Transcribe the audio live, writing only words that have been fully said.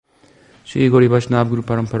Shri Gauri Vaishnava Guru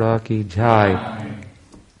Parampara ki jai.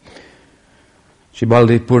 Shri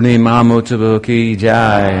Baladeva Purnima Motsava ki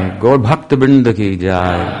jai. Gaur Bhakta Vrinda ki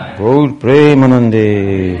jai. Gaur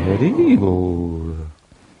Premanande Hari Bol.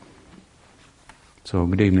 So,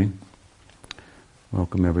 good evening.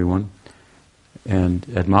 Welcome everyone. And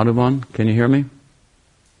at Madhuban, can you hear me?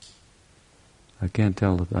 I can't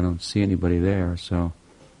tell if I don't see anybody there, so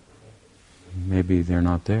maybe they're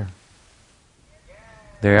not there.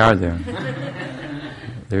 They are there.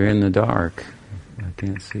 They're in the dark. I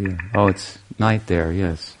can't see them. Oh, it's night there,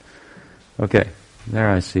 yes. Okay, there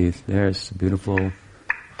I see. There's the beautiful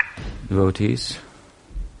devotees.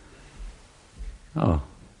 Oh,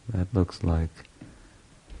 that looks like,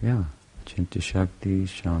 yeah, Chinta Shakti,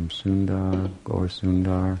 Sham Sundar, Gaur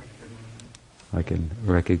Sundar. I can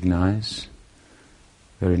recognize.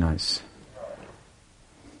 Very nice.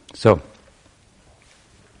 So,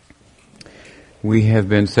 we have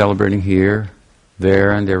been celebrating here, there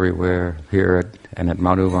and everywhere, here at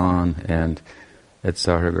Madhuvan and at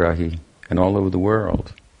Sahagrahi and all over the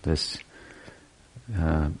world. This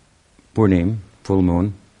Purnim, full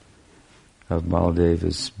moon of Baladeva,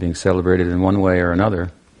 is being celebrated in one way or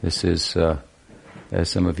another. This is, as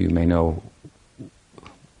some of you may know,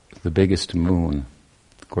 the biggest moon.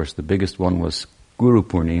 Of course, the biggest one was Guru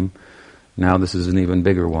Purnim. Now this is an even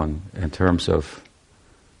bigger one in terms of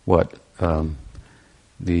what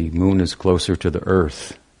the moon is closer to the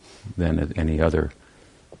earth than at any other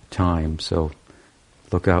time. So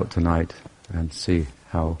look out tonight and see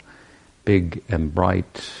how big and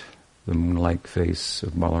bright the moon-like face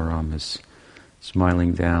of Balaram is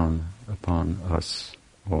smiling down upon us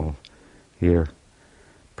all here,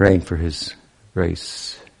 praying for his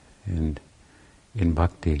grace and in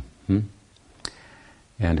bhakti.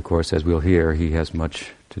 And of course, as we'll hear, he has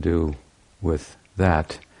much to do with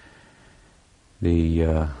that.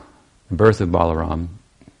 The birth of Balaram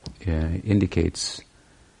indicates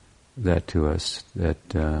that to us, that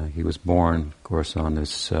he was born, of course, on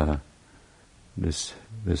this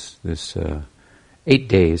 8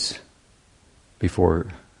 days before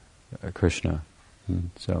Krishna.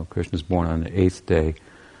 So Krishna's born on the 8th day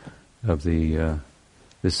of the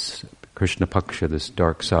this Krishna Paksha, this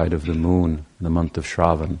dark side of the moon, in the month of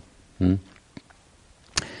Shravan. And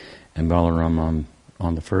Balaram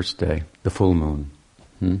on the first day, the full moon.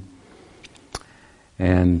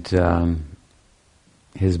 And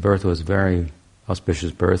his birth was a very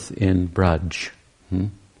auspicious birth in Braj.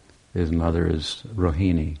 His mother is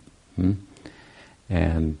Rohini.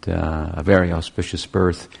 And a very auspicious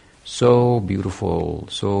birth. So beautiful,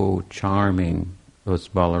 so charming was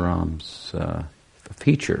Balaram's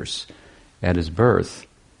features at his birth,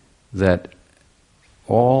 that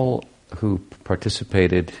all who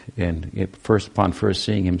participated upon first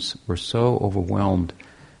seeing him were so overwhelmed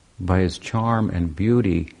by his charm and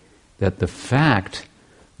beauty that the fact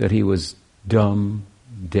that he was dumb,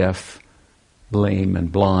 deaf, lame,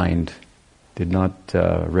 and blind did not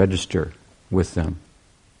register with them.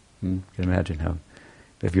 You can imagine how,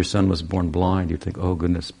 if your son was born blind, you'd think, oh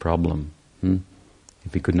goodness, problem.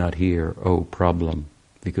 If he could not hear, oh, problem.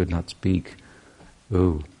 If he could not speak,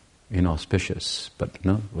 oh, inauspicious. But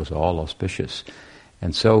no, it was all auspicious.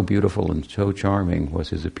 And so beautiful and so charming was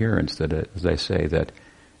his appearance that, as I say, that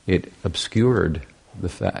it obscured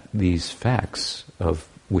these facts of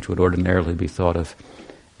which would ordinarily be thought of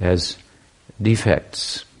as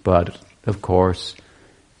defects. But, of course,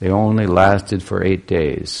 they only lasted for 8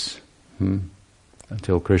 days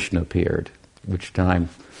until Krishna appeared, which time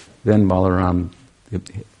then Balaram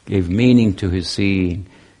gave meaning to his seeing,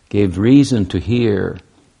 gave reason to hear,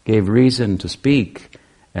 gave reason to speak,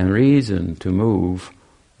 and reason to move,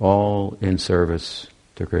 all in service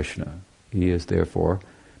to Krishna. He is therefore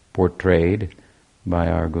portrayed by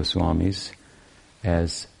our Goswamis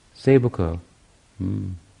as Sevaka,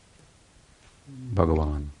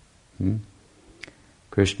 Bhagavan.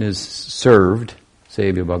 Krishna is served,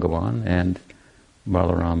 Sevya Bhagavan, and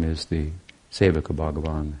Balaram is the Sevaka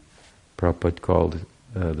Bhagavan. Prabhupada called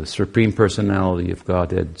the Supreme Personality of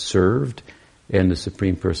Godhead served, and the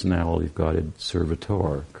Supreme Personality of Godhead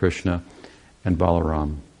servitor, Krishna and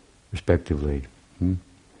Balaram, respectively.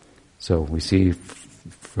 So we see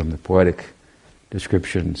from the poetic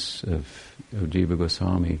descriptions of Jiva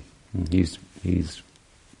Goswami, he's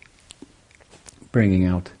bringing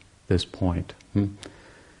out this point. From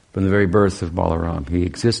the very birth of Balaram, he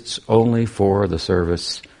exists only for the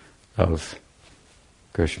service of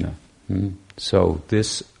Krishna. So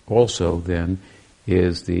this also then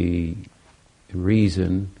is the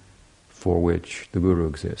reason for which the Guru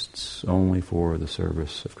exists, only for the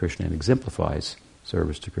service of Krishna, and exemplifies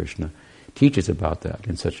service to Krishna, teaches about that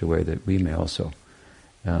in such a way that we may also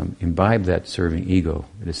imbibe that serving ego.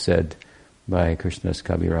 It is said by Krishnadas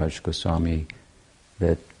Kaviraj Goswami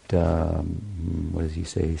that, what does he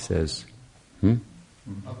say? He says,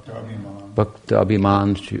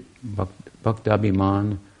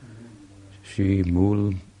 Bhakta-abhiman Shri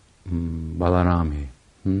Mool Balarami.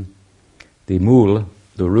 The mool,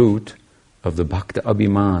 the root of the Bhakta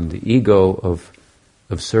Abhiman, the ego of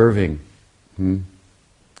serving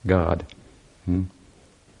God.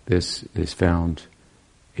 This is found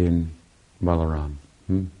in Balaram.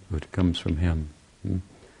 It comes from him.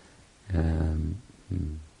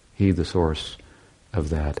 He the source of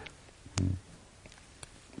that.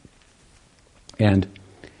 And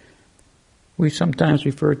we sometimes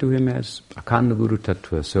refer to him as Akhanda Guru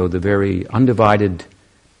Tattva, so the very undivided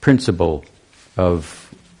principle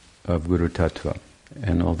of Guru Tattva.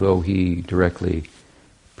 And although he directly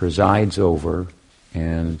presides over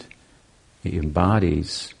and he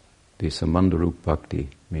embodies the Sambandharup Bhakti,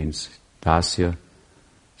 means Dasya,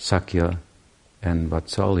 Sakya, and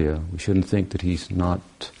Vatsalya, we shouldn't think that he's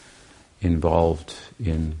not involved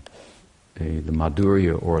in the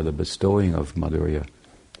Madhurya or the bestowing of Madhurya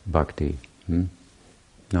Bhakti.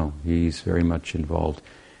 No, he's very much involved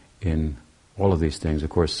in all of these things. Of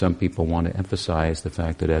course, some people want to emphasize the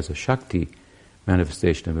fact that as a Shakti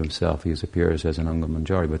manifestation of himself, he appears as an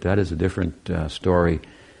Angamanjari, but that is a different story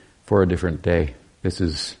for a different day. This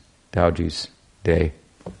is Dauji's day,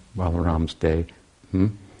 Balaram's day.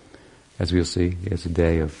 As we'll see, it's a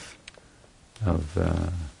day of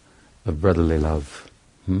brotherly love,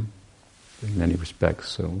 in many respects.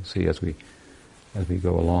 So we'll see as we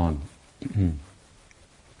go along.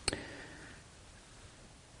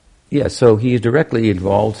 Yeah, so he is directly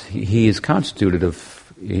involved. He is constituted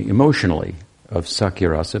emotionally of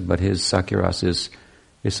Sakyarasa, but his Sakyarasa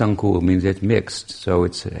is Sankul, means it's mixed. So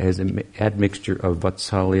it has an admixture of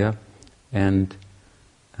Vatsalya and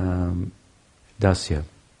Dasya.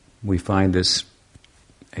 We find this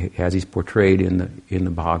as he's portrayed in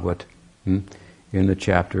the Bhagavad, in the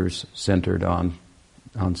chapters centered on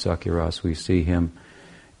Sakyarasa. We see him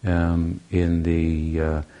in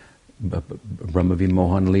the Brahma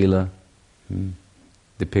Vimohan Leela,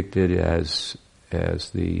 depicted as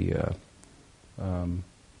the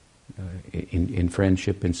in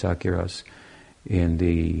friendship in Sakyarasa. In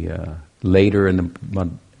the later in the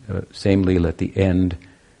same Leela at the end,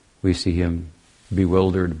 we see him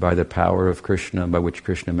bewildered by the power of Krishna, by which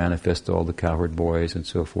Krishna manifests all the cowherd boys and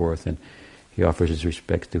so forth, and he offers his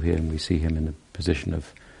respects to him. We see him in a position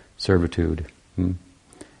of servitude.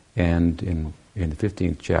 And in the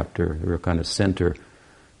 15th chapter, the real kind of center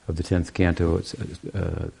of the 10th canto, it's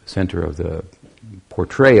center of the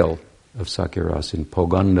portrayal of Sakyarasa in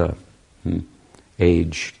Poganda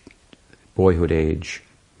age, boyhood age.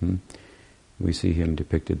 We see him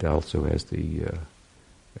depicted also as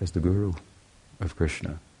the guru of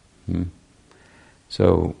Krishna.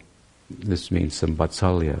 So this means some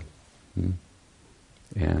Vatsalya.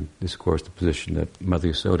 And this, of course, the position that Mother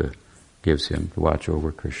Yasoda gives him to watch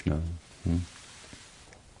over Krishna.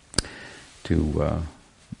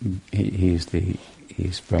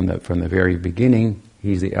 He's from the very beginning.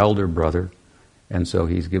 He's the elder brother, and so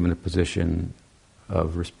he's given a position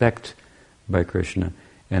of respect by Krishna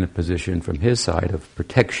and a position from his side of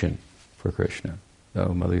protection for Krishna. So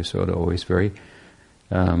Mother Yasoda always very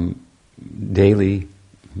daily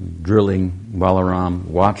drilling Balaram,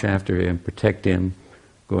 watch after him, protect him,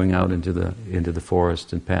 going out into the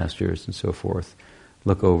forest and pastures and so forth.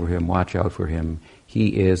 Look over him, watch out for him.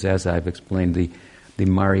 He is, as I've explained, the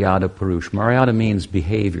Maryada Purush. Maryada means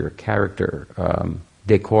behavior, character,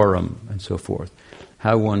 decorum, and so forth.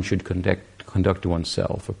 How one should conduct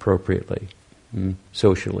oneself appropriately,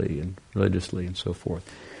 socially and religiously and so forth.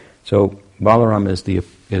 So Balaram is the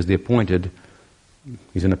appointed.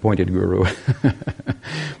 He's an appointed guru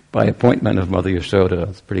by appointment of Mother Yasoda.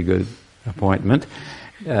 It's a pretty good appointment.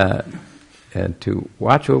 And to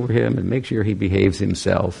watch over him and make sure he behaves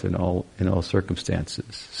himself in all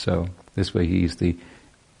circumstances. So this way he's the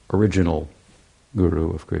original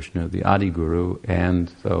guru of Krishna, the Adi Guru,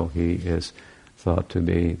 and so he is thought to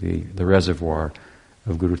be the reservoir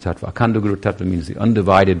of Guru Tattva. Akhanda Guru Tattva means the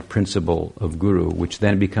undivided principle of Guru, which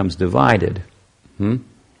then becomes divided and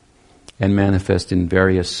manifest in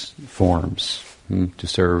various forms to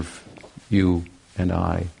serve you and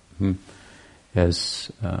I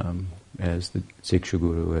as the Siksha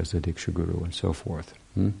Guru, as the Diksha Guru, and so forth.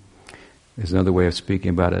 There's another way of speaking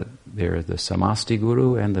about it. There, the Samasti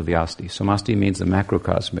Guru and the Vyasti. Samasti means the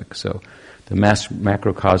macrocosmic, so the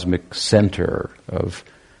macrocosmic center of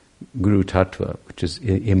Guru Tattva, which is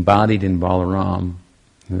embodied in Balaram,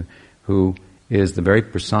 who is the very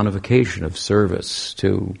personification of service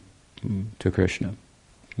to Krishna.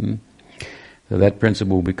 So that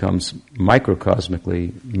principle becomes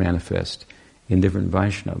microcosmically manifest in different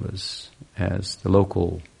Vaishnavas as the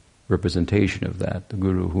local representation of that, the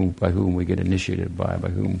Guru by whom we get initiated by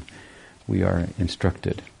whom we are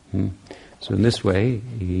instructed. So in this way,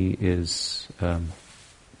 he's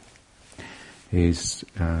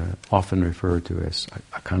often referred to as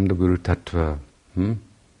Akhanda Guru Tattva,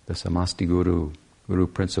 the Samasti Guru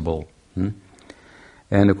principle.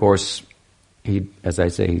 And of course, he, as I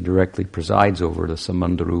say, he directly presides over the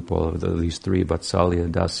Sambandha Rupa of these three,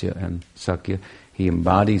 Vatsalya, Dasya, and Sakya. He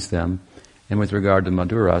embodies them. And with regard to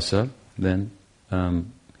Madhurasa, then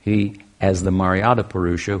he, as the Maryada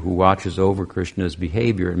Purusha, who watches over Krishna's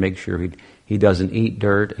behavior and makes sure he doesn't eat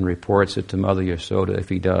dirt and reports it to Mother Yasoda if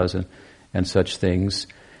he does, and such things.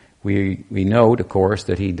 We note, of course,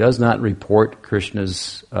 that he does not report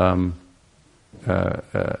Krishna's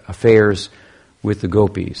affairs with the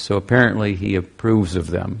gopis. So apparently he approves of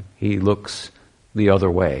them. He looks the other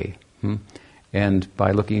way. And by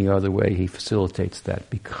looking the other way, he facilitates that.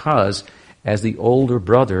 Because as the older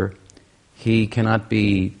brother, he cannot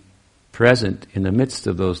be present in the midst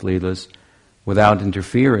of those leelas without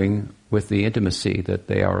interfering with the intimacy that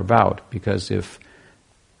they are about. Because if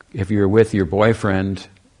you're with your boyfriend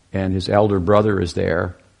and his elder brother is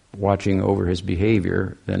there watching over his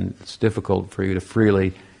behavior, then it's difficult for you to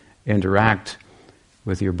freely interact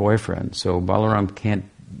with your boyfriend. So Balaram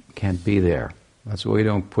can't be there. That's why we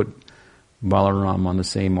don't put Balaram on the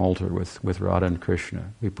same altar with Radha and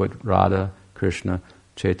Krishna. We put Radha, Krishna,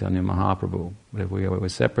 Chaitanya Mahaprabhu. But if we have a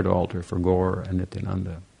separate altar for Gaur and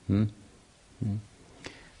Nityananda.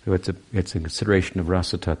 So it's a consideration of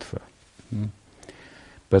Rasa Tattva.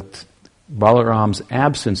 But Balaram's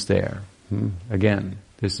absence there, again,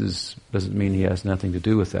 doesn't mean he has nothing to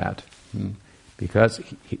do with that. Because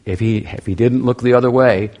if he didn't look the other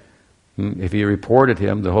way, if he reported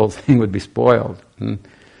him, the whole thing would be spoiled.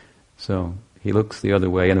 So he looks the other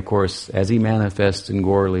way, and of course, as he manifests in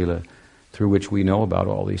Gaur Leela, through which we know about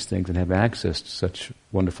all these things and have access to such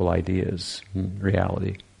wonderful ideas,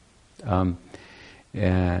 reality.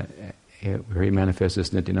 Where he manifests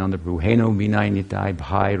as Nityananda Prabhu, Heno Vinay Nitai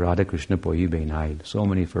Bhai Radha Krishna Poyi Benai. So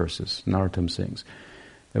many verses, Narottam sings.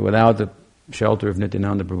 That without the shelter of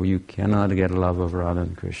Nityananda Prabhu, you cannot get a love of Radha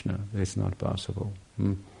and Krishna. It's not possible.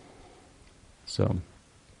 So,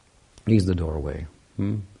 he's the doorway.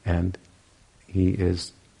 And he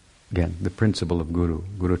is, again, the principle of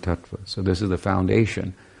Guru Tattva. So this is the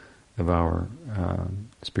foundation of our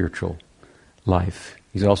spiritual life.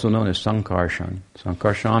 He's also known as Sankarshan.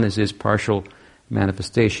 Sankarshan is his partial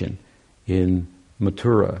manifestation in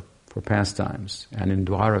Mathura for pastimes and in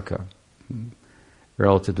Dwaraka.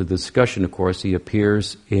 Relative to the discussion, of course, he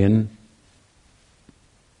appears in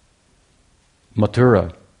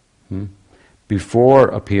Mathura before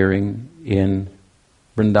appearing in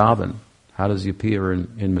Vrindavan. How does he appear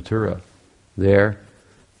in Mathura? There,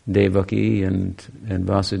 Devaki and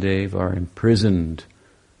Vasudeva are imprisoned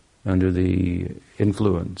under the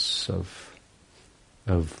influence of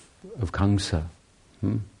Kamsa.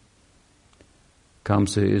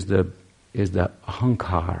 Kamsa is the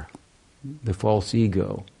ahankar, the false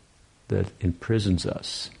ego that imprisons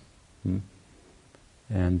us.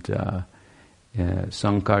 And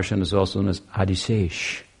Sankarshan is also known as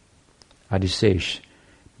Adisesh. Adisesh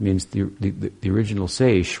means the original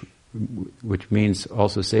Sesh, which means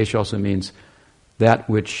also, Sesh also means that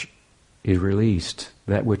which is released,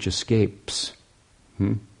 that which escapes.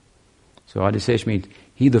 So Adisesh means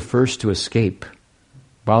he the first to escape.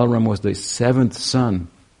 Balaram was the seventh son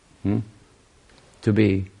to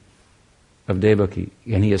be of Devaki,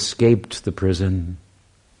 and he escaped the prison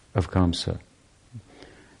of Kamsa.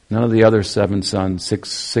 None of the other seven sons,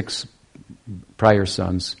 six prior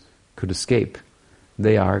sons, could escape.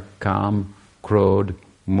 They are Kam, Krodh,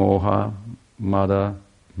 Moha, Mada,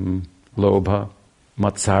 Lobha,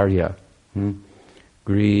 Matsarya.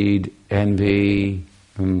 Greed, envy,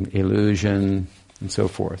 illusion, and so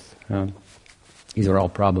forth. These are all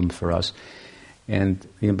problems for us. And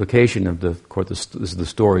the implication of this is the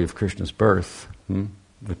story of Krishna's birth,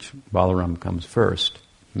 which Balaram comes first.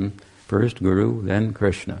 First Guru, then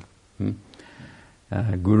Krishna.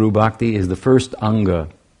 Guru Bhakti is the first anga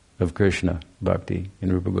of Krishna Bhakti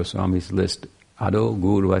in Rupa Goswami's list. Ado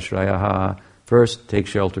Guru Ashrayaha. First, take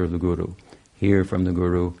shelter of the Guru. Hear from the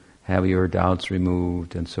Guru. Have your doubts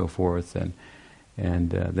removed, and so forth.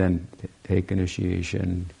 And then take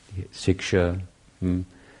initiation, siksha,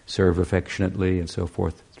 serve affectionately, and so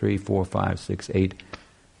forth. 3, 4, 5, 6, 8.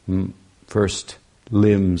 First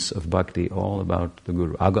limbs of bhakti, all about the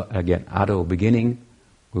Guru. Again, Ado, beginning,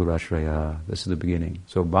 Guru Ashraya. This is the beginning.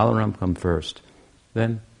 So Balaram comes first.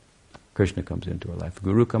 Then Krishna comes into our life. The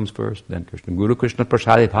Guru comes first, then Krishna. Guru Krishna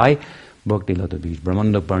Prasadi Bhai, Bhakti Lata Bij,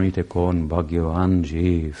 Brahmanda Parnite Kon, Bhagyavan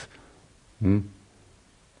Jeev.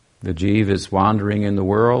 The Jeev is wandering in the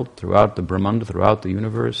world, throughout the Brahmanda, throughout the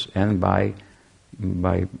universe, and by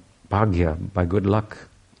bhagya, by good luck,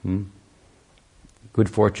 good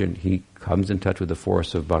fortune, he comes in touch with the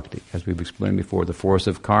force of bhakti. As we've explained before, the force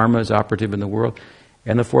of karma is operative in the world,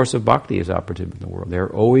 and the force of bhakti is operative in the world. There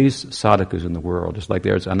are always sadhakas in the world. Just like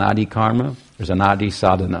there's anadi karma, there's anadi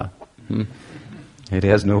sadhana. It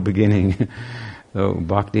has no beginning. So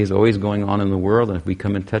bhakti is always going on in the world, and if we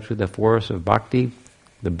come in touch with the force of bhakti,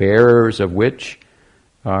 the bearers of which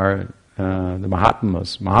are the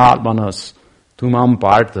Mahatmanas, Tumam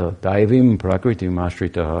Partha, Daivim Prakritim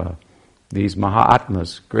Ashritaha. These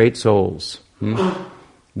Mahatmas, great souls,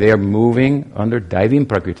 they are moving under Daivim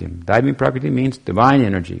Prakritim. Daivim Prakritim means divine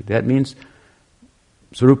energy. That means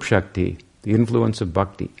Swarup Shakti, the influence of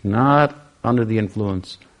bhakti, not under the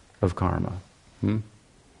influence of karma.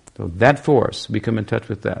 So that force, we come in touch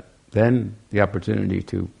with that. Then the opportunity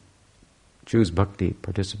to choose bhakti,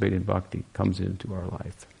 participate in bhakti, comes into our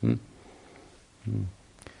life.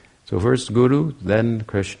 So first Guru, then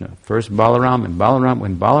Krishna. First Balaram, and Balaram,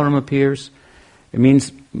 when Balaram appears, it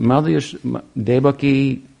means Mother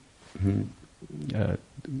Devaki,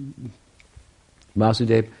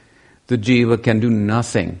 Vasudeva, the jiva can do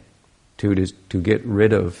nothing to get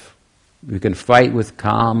rid of. We can fight with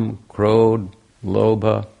Kam, Krodh,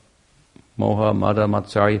 Lobha, Moha, Mada,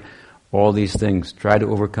 Matsarya, all these things. Try to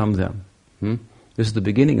overcome them. This is the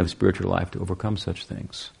beginning of spiritual life, to overcome such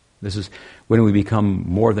things. This is when we become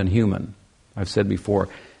more than human. I've said before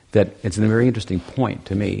that it's a very interesting point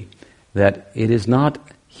to me that it is not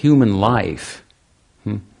human life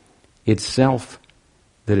itself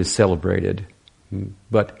that is celebrated,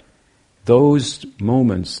 but those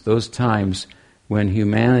moments, those times when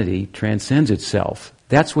humanity transcends itself,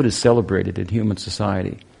 that's what is celebrated in human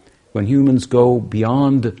society. When humans go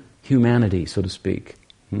beyond humanity, so to speak.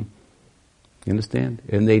 You understand?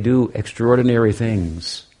 And they do extraordinary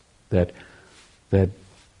things that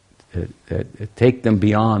take them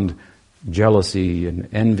beyond jealousy and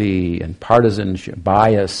envy and partisanship,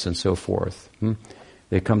 bias and so forth.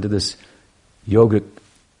 They come to this yogic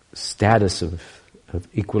status of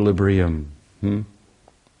equilibrium. They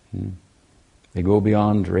go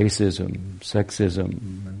beyond racism,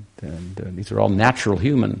 sexism, and these are all natural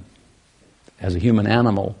human, as a human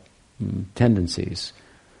animal, tendencies.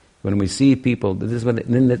 When we see people, this is when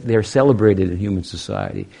then they're celebrated in human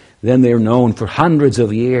society. Then they're known for hundreds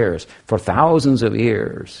of years, for thousands of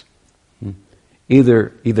years.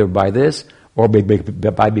 Either by this, or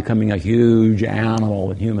by becoming a huge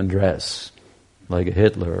animal in human dress, like a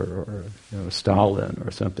Hitler or Stalin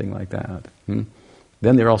or something like that.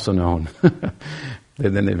 Then they're also known.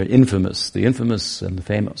 Then they're infamous, the infamous and the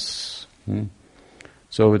famous.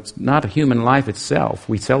 So it's not a human life itself.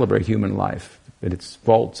 We celebrate human life, and its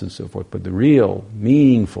faults and so forth, but the real,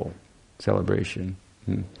 meaningful celebration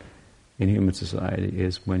in human society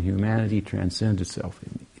is when humanity transcends itself.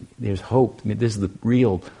 There's hope. I mean, this is the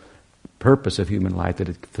real purpose of human life, that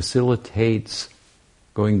it facilitates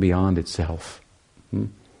going beyond itself.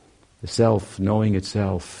 The self knowing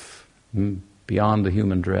itself, beyond the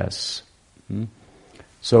human dress.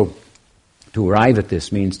 So, to arrive at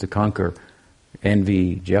this means to conquer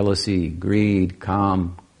envy, jealousy, greed,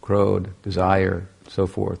 Kam, Krodh, desire, so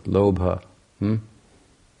forth, Lobha,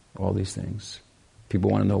 all these things. People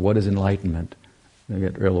want to know, what is enlightenment? They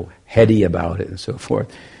get real heady about it and so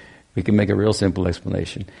forth. We can make a real simple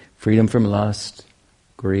explanation. Freedom from lust,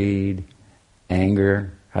 greed,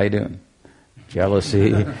 anger, how you doing?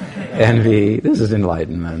 Jealousy, envy, this is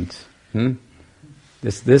enlightenment.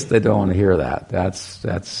 This they don't want to hear that. That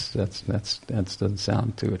doesn't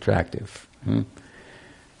sound too attractive.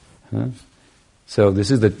 So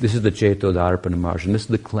this is the Cetodarpana margin. This is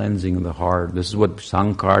the cleansing of the heart. This is what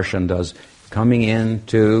Sankarshan does, coming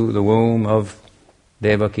into the womb of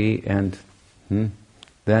Devaki, and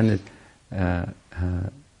then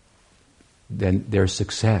there's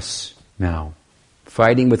success now.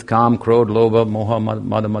 Fighting with Kam, Krodh, Lobha, Moha,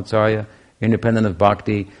 Mada, Matsarya, independent of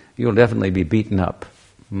bhakti, you'll definitely be beaten up.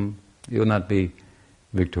 You'll not be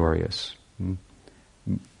victorious.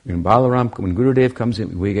 In Balaram, when Gurudev comes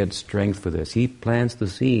in, we get strength for this. He plants the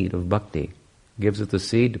seed of bhakti, gives it the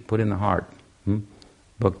seed to put in the heart.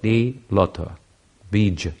 Bhakti lata,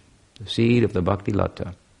 bija, the seed of the bhakti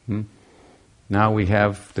lata. Now we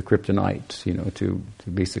have the kryptonite, to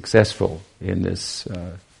be successful in this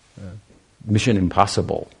mission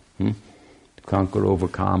impossible. To conquer,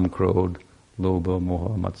 overcome, Krodh, Lobha,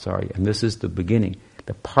 Moha, Matsarya. And this is the beginning.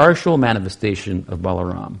 The partial manifestation of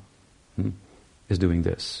Balaram is doing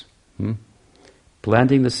this.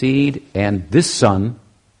 Planting the seed, and this son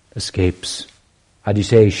escapes.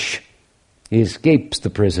 Adisesh. He escapes the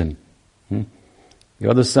prison. The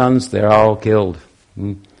other sons, they're all killed.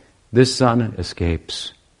 This son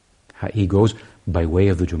escapes. He goes by way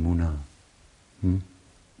of the Jamuna.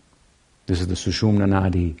 This is the Sushumna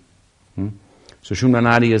Nadi. Sushumna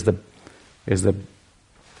Nadi is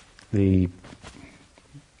the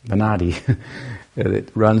Nadi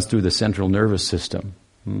that runs through the central nervous system.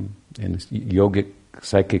 In this yogic,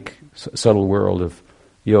 psychic, subtle world of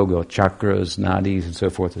yoga, chakras, nadis, and so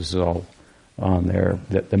forth, this is all on their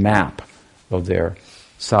the map of their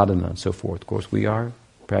sadhana and so forth. Of course, we are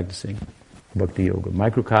practicing bhakti yoga.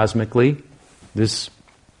 Microcosmically, this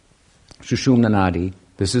Sushumna Nadi,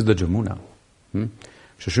 this is the Jamuna.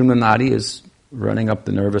 Sushumna Nadi is running up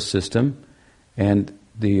the nervous system, and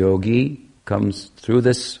the yogi comes through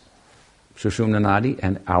this Sushumna Nadi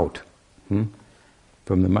and out.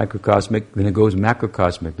 From the microcosmic, then it goes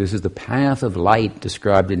macrocosmic. This is the path of light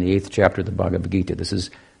described in the 8th chapter of the Bhagavad Gita. This is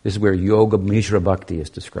where Yoga Mishra Bhakti is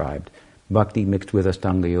described. Bhakti mixed with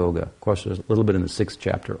Ashtanga Yoga. Of course, there's a little bit in the 6th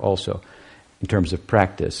chapter also, in terms of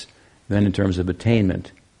practice. Then in terms of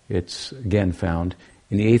attainment, it's again found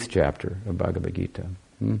in the 8th chapter of Bhagavad Gita.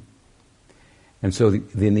 And so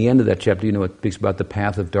in the end of that chapter, it speaks about the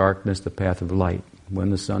path of darkness, the path of light. When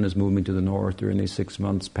the sun is moving to the north during these 6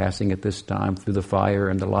 months, passing at this time through the fire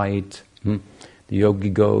and the light, the yogi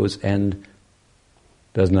goes and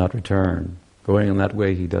does not return. Going in that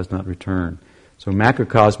way, he does not return. So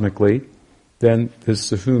macrocosmically, then this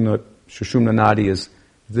Sushumna Nadi is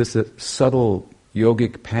this subtle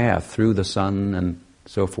yogic path through the sun and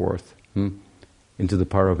so forth, into the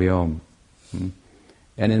Paravyom.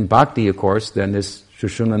 And in bhakti, of course, then this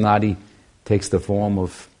Sushumna Nadi takes the form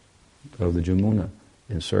of the Jamuna,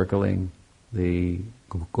 encircling the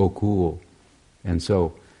Gokul. And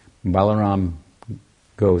so Balaram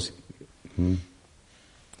goes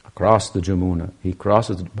across the Jamuna. He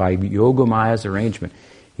crosses, by Yogamaya's arrangement,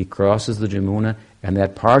 he crosses the Jamuna, and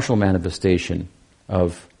that partial manifestation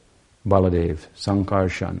of Baladev,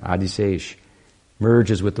 Sankarshan, Adisesh,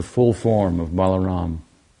 merges with the full form of Balaram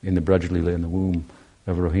in the Braj Lila, in the womb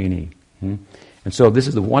of Rohini. And so this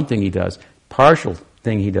is the one thing he does. Partial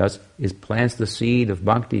thing he does is plants the seed of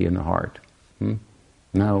bhakti in the heart.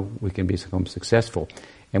 Now we can become successful.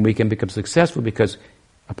 And we can become successful because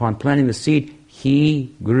upon planting the seed,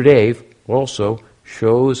 he, Gurudev, also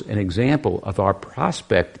shows an example of our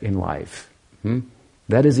prospect in life.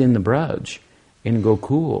 That is in the Braj, in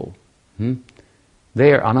Gokul.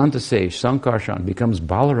 There, Anantasesh, Sankarshan becomes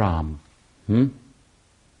Balaram.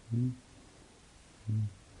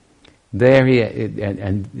 There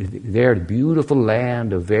and there, beautiful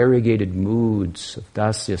land of variegated moods of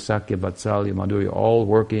Dasya, Sakya, Vatsalya, Madhurya, all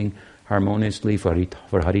working harmoniously for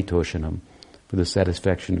Haritoshanam, for the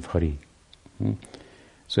satisfaction of Hari.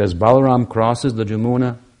 So as Balaram crosses the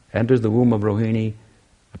Jamuna, enters the womb of Rohini,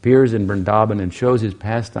 appears in Vrindavan and shows his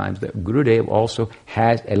pastimes, that Gurudev also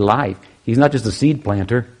has a life. He's not just a seed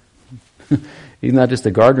planter. He's not just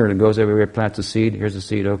a gardener that goes everywhere, plants a seed, here's a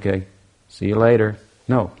seed, okay, see you later.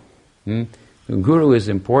 No. The Guru is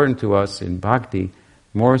important to us in bhakti,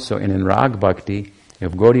 more so, and in Rag Bhakti,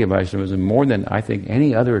 of Gaudiya Vaishnavism, more than I think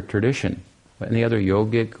any other tradition, any other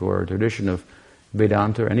yogic or tradition of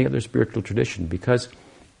Vedanta or any other spiritual tradition, because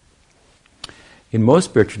in most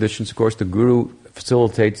spiritual traditions, of course, the Guru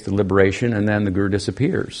facilitates the liberation and then the Guru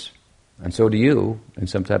disappears. And so do you, in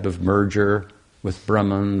some type of merger with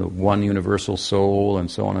Brahman, the one universal soul, and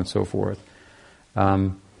so on and so forth.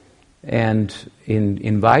 And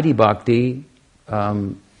in Vaidhi Bhakti,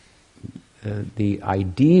 the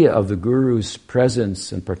idea of the Guru's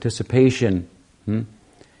presence and participation in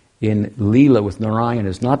Leela with Narayan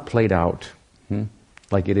is not played out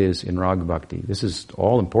like it is in Rag Bhakti. This is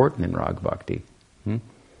all important in Rag Bhakti.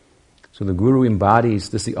 So the Guru embodies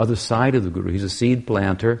this, the other side of the Guru. He's a seed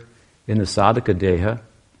planter in the sadhaka deha,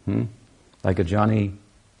 like a Johnny,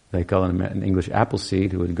 they call him in English, apple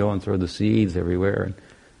seed, who would go and throw the seeds everywhere, and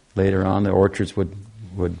later on the orchards would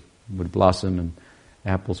blossom and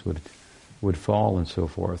apples would fall and so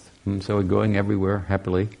forth. So going everywhere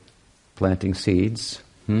happily, planting seeds.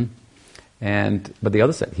 But the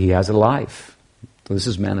other side, he has a life. So this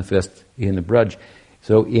is manifest in the Braj.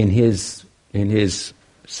 So in his Siddha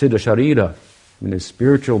Sharira, in his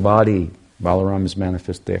spiritual body, Balaram is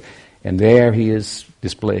manifest there. And there he is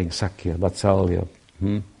displaying Sakya, Vatsalya,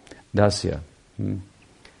 Dasya.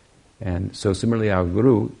 And so similarly our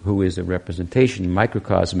Guru, who is a representation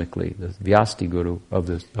microcosmically, the Vyasti Guru of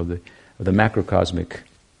the macrocosmic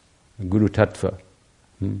Guru Tattva,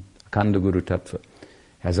 Khanda Guru Tattva,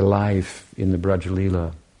 has a life in the Braj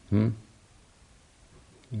Leela.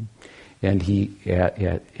 And he,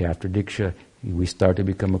 after Diksha, we start to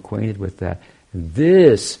become acquainted with that. And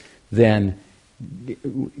this, then,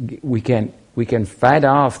 we can fight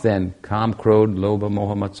off then Kam, Krodh, Lobha,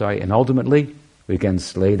 Moha, Matsaya, and ultimately we can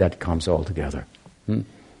slay that Kams altogether.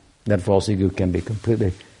 That false ego can be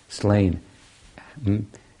completely slain.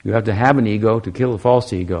 You have to have an ego to kill the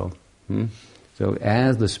false ego. So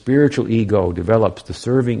as the spiritual ego develops, the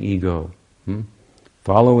serving ego,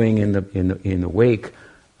 following in the wake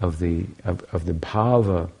of the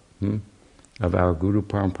bhava of our Guru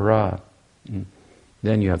Parampara,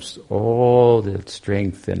 then you have all the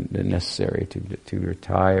strength and necessary to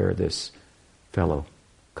retire this fellow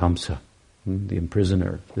Kamsa, the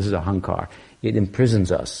imprisoner. This is ahankar. It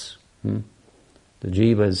imprisons us. The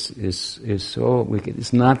jiva is so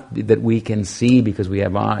it's not that we can see because we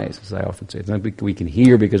have eyes, as I often say. It's not that we can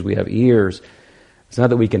hear because we have ears. It's not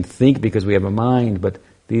that we can think because we have a mind, but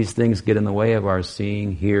these things get in the way of our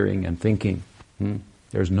seeing, hearing, and thinking.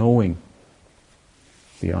 There's knowing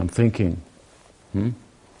beyond thinking.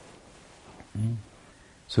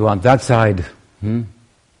 So on that side,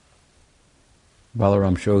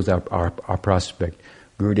 Balaram shows our prospect.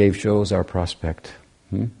 Gurudev shows our prospect.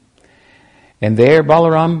 And there,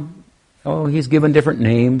 Balaram, he's given different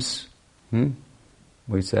names.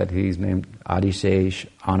 We said he's named Adisesh,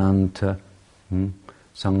 Ananta,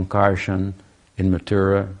 Sankarshan in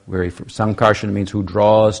Mathura, where Sankarshan means who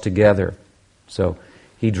draws together. So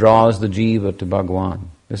he draws the jiva to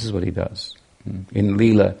Bhagwan. This is what he does. In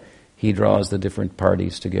Leela, he draws the different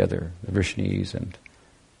parties together, the Vrishnis and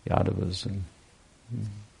Yadavas, and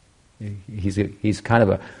he's kind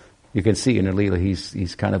of you can see in the Leela,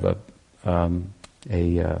 he's kind of what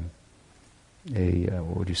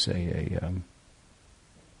would you say,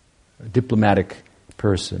 a diplomatic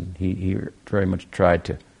person. He very much tried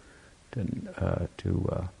to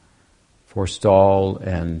forestall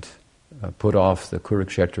and put off the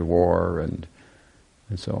Kurukshetra war and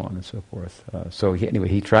so on and so forth. So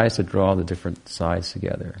he tries to draw the different sides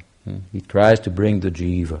together. He tries to bring the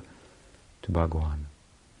jiva to Bhagwan.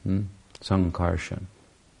 Sankarshan,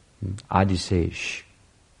 Adisesh.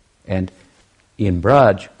 And in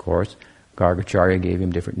Braj, of course, Gargacharya gave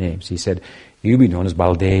him different names. He said, you'll be known as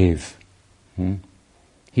Baladev.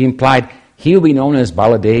 He implied he'll be known as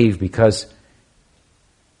Baladev because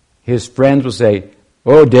his friends will say,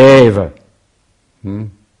 "Oh Deva,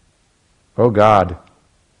 oh God,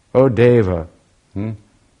 oh Deva,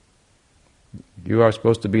 you are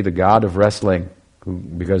supposed to be the god of wrestling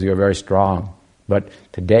because you're very strong. But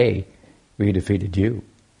today we defeated you,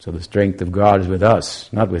 so the strength of God is with us,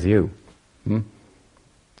 not with you." In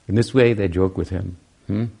this way, they joke with him.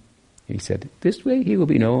 He said, this way he will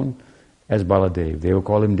be known as Baladev. They will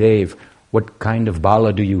call him Dev. What kind of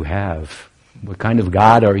Bala do you have? What kind of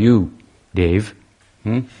God are you, Dev?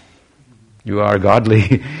 You are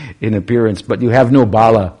godly in appearance, but you have no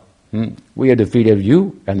Bala. We have defeated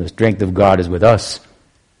you, and the strength of God is with us.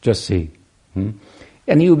 Just see. And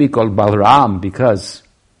he will be called Balaram because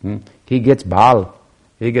he gets Bal.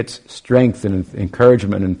 He gets strength and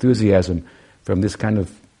encouragement and enthusiasm from this kind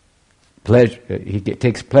of pleasure. He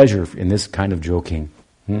takes pleasure in this kind of joking.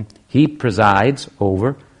 He presides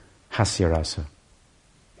over Hasyarasa.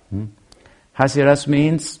 Hasyarasa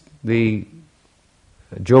means the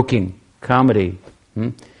joking, comedy.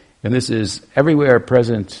 And this is everywhere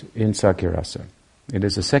present in Sakyarasa. It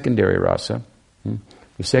is a secondary rasa.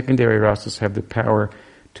 The secondary rasas have the power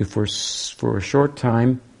to, for a short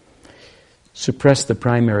time, suppress the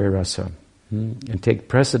primary rasa and take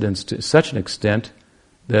precedence to such an extent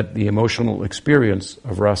that the emotional experience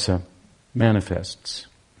of rasa manifests.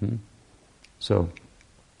 So,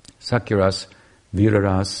 Sakyaras,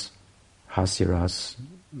 Viraras, Hasyaras,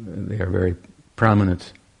 they are very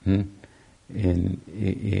prominent in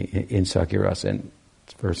Sakyaras, and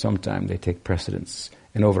for some time they take precedence.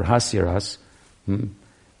 And over Hasyaras,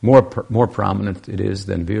 more prominent it is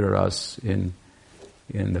than Viraras in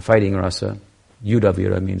the fighting rasa.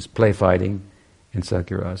 Yudha-vira means play fighting in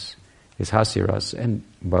Sakyaras. Is Hasyaras, and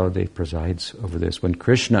Baladev presides over this. When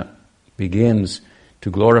Krishna begins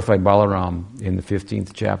to glorify Balaram in the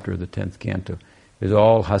 15th chapter of the 10th canto, it's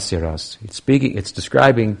all Hasyaras. It's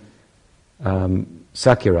describing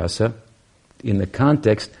Sakyarasa in the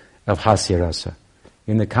context of Hasyarasa.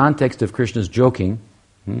 In the context of Krishna's joking,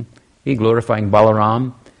 he glorifying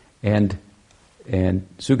Balaram, and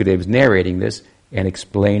Sukadeva is narrating this and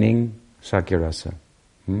explaining Sakyarasa.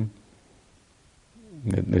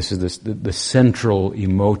 This is the central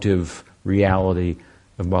emotive reality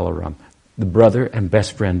of Balaram, the brother and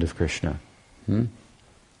best friend of Krishna.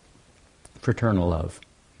 Fraternal love.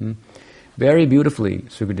 Very beautifully,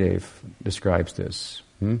 Sukadev describes this.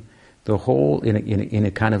 The whole, in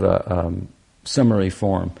a kind of a summary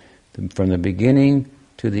form, from the beginning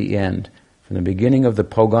to the end, from the beginning of the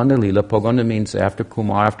Poganda Lila. Poganda means after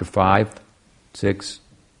Kumar, after 5, 6,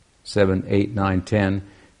 7, 8, 9, 10.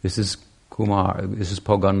 This is Kumar, this is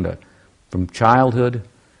Poganda. From childhood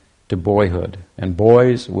to boyhood. And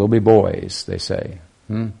boys will be boys, they say.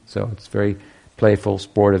 So it's very playful,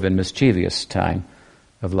 sportive, and mischievous time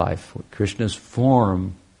of life. Krishna's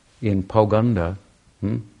form in Poganda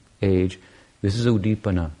age, this is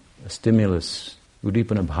Udipana, a stimulus,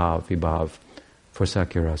 Udipana bhav, vibhav, for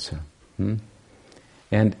Sakyarasa.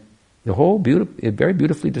 And the whole very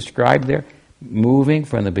beautifully described there, moving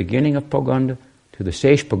from the beginning of Poganda to the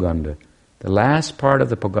Shesh Poganda, the last part of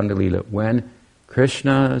the Poganda Lila, when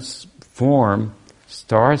Krishna's form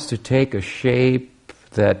starts to take a shape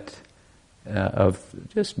that of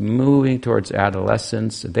just moving towards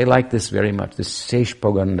adolescence. They like this very much, this Shesh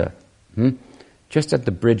Poganda. Just at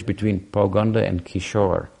the bridge between Poganda and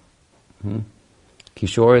Kishore.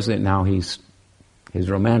 Kishore is now his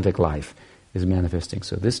romantic life is manifesting.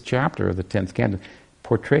 So this chapter of the 10th canto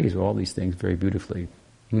portrays all these things very beautifully.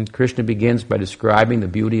 Krishna begins by describing the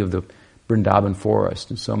beauty of the Vrindavan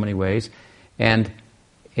forest in so many ways, and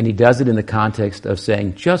he does it in the context of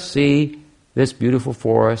saying, just see this beautiful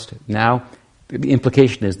forest. Now, the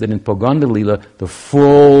implication is that in Poganda Lila, the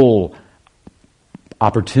full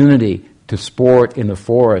opportunity to sport in the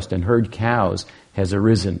forest and herd cows has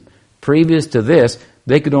arisen. Previous to this,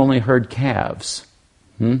 they could only herd calves.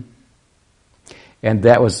 And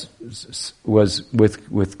that was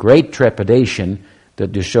with great trepidation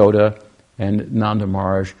that Yashoda and Nanda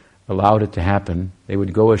Maharaj allowed it to happen. They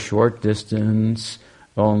would go a short distance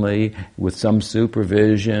only with some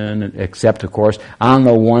supervision, except, of course, on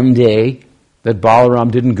the one day that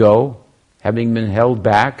Balaram didn't go, having been held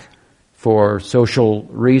back for social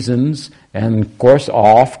reasons, and of course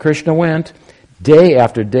off Krishna went, day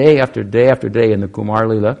after day after day after day in the Kumar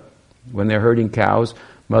Lila, when they're herding cows.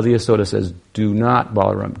 Mother Yasoda says, do not,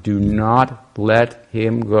 Balaram, do not let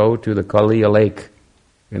him go to the Kaliya lake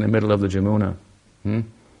in the middle of the Jamuna.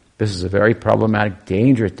 This is a very problematic,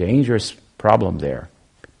 dangerous problem there.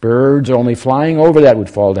 Birds only flying over that would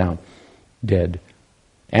fall down dead.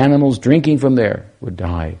 Animals drinking from there would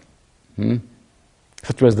die.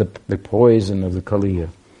 Such was the poison of the Kaliya.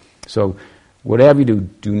 So whatever you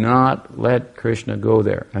do not let Krishna go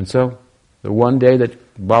there. And so the one day that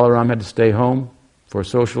Balaram had to stay home for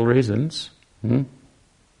social reasons,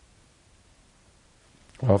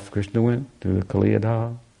 off Krishna went to the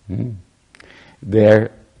Kaliyada.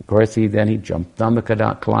 There, of course, he jumped on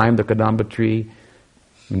climbed the Kadamba tree,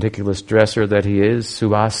 meticulous dresser that he is,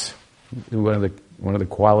 Subhas, one of the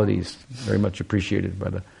qualities very much appreciated by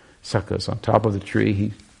the Sakhas. On top of the tree,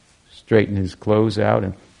 he straightened his clothes out,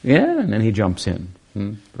 and then he jumps in.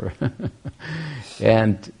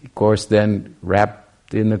 And, of course, then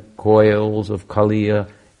wrapped in the coils of Kaliya,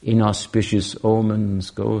 inauspicious omens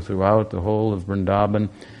go throughout the whole of Vrindavan.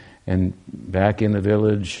 And back in the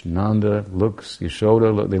village, Nanda looks,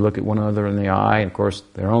 Yashoda, they look at one another in the eye. And of course,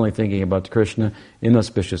 they're only thinking about Krishna.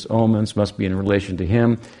 Inauspicious omens must be in relation to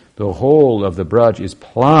him. The whole of the Braj is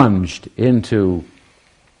plunged into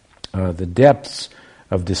the depths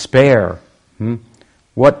of despair.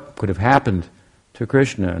 What could have happened to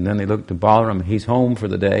Krishna? And then they look to Balaram. He's home for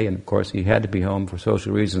the day, and of course he had to be home for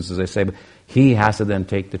social reasons, as I say, but he has to then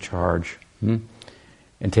take the charge and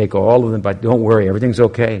take all of them. But don't worry, everything's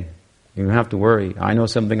okay. You don't have to worry. I know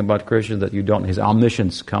something about Krishna that you don't. His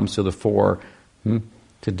omniscience comes to the fore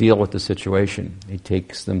to deal with the situation. He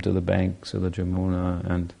takes them to the banks of the Jamuna,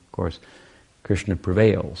 and of course Krishna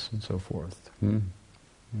prevails, and so forth.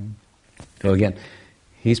 So again,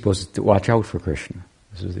 he's supposed to watch out for Krishna.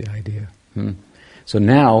 This is the idea. So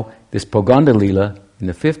now, this Poganda Lila in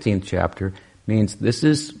the 15th chapter means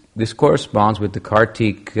this corresponds with the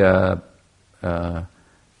Kartik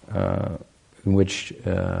in which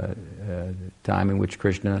time in which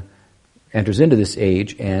Krishna enters into this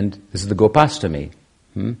age, and this is the Gopastami.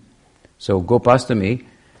 So Gopastami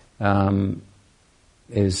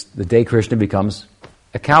is the day Krishna becomes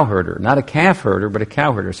a cow herder, not a calf herder, but a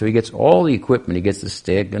cow herder. So he gets all the equipment. He gets the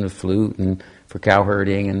stick and the flute and for cow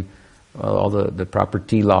herding and all the proper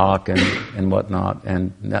tilak and whatnot.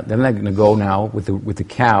 And they're not going to go now with the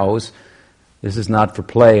cows. This is not for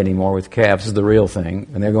play anymore with calves. This is the real thing.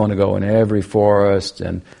 And they're going to go in every forest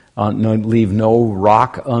and leave no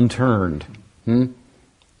rock unturned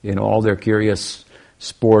in all their curious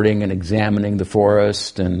sporting and examining the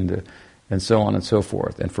forest and so on and so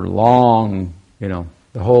forth. And for long, the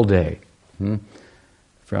whole day,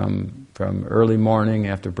 from early morning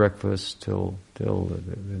after breakfast till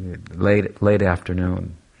late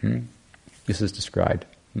afternoon. This is described.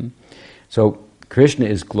 So Krishna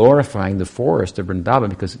is glorifying the forest of Vrindavan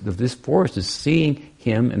because this forest is seeing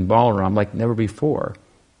him and Balaram like never before,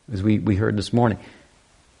 as we heard this morning.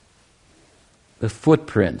 The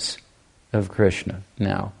footprints of Krishna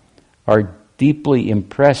now are deeply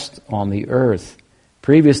impressed on the earth.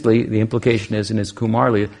 Previously, the implication is in his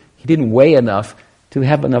Kumarli, he didn't weigh enough to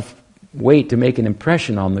have enough weight to make an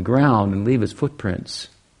impression on the ground and leave his footprints.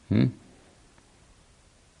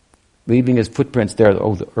 Leaving his footprints there,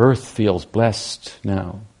 the earth feels blessed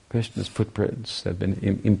now. Krishna's footprints have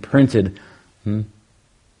been imprinted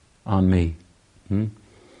on me. And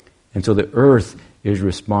so the earth is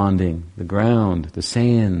responding, the ground, the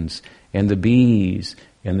sands, and the bees,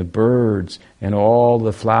 and the birds, and all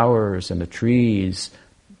the flowers and the trees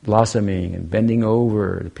blossoming and bending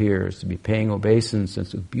over, it appears to be paying obeisance.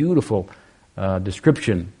 It's a beautiful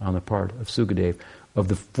description on the part of Sukadeva of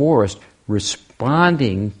the forest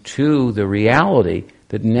responding to the reality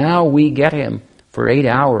that now we get him for 8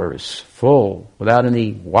 hours full, without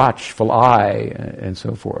any watchful eye, and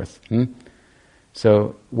so forth.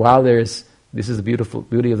 So while this is the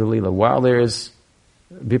beauty of the Leela, while there's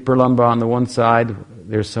Vipralamba on the one side,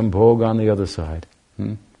 there's some Bhog on the other side.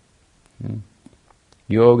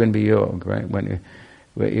 Yog and Viyog, right?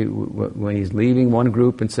 When he's leaving one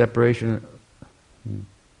group in separation,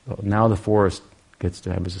 now the forest gets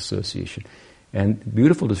to have his association. And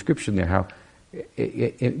beautiful description there, how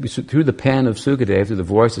through the pen of Sukadeva, through the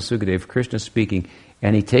voice of Sukadeva, Krishna speaking,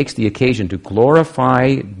 and he takes the occasion to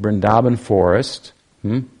glorify Vrindavan forest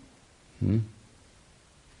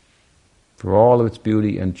for all of its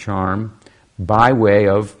beauty and charm, by way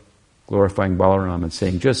of glorifying Balaram and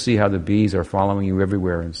saying, just see how the bees are following you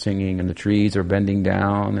everywhere and singing, and the trees are bending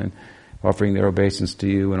down and offering their obeisance to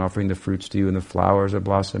you and offering the fruits to you, and the flowers are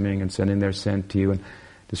blossoming and sending their scent to you, and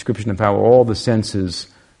description of how all the senses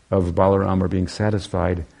of Balaram are being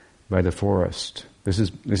satisfied by the forest. This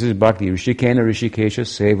is bhakti. Rishikena Rishikesha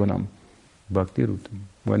Sevanam. Bhakti Rutam.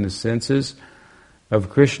 When the senses of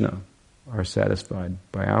Krishna are satisfied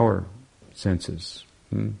by our senses.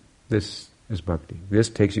 This is bhakti. This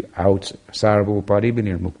takes you out. Sarva Upari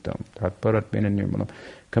Vinirmuktam. Tatparat Vinirmalam.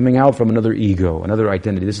 Coming out from another ego, another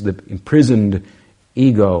identity. This is the imprisoned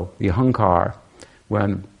ego, the ahankar,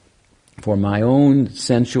 when for my own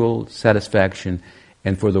sensual satisfaction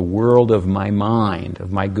and for the world of my mind,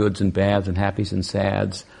 of my goods and bads and happies and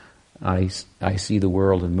sads, I see the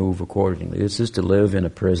world and move accordingly. This is to live in a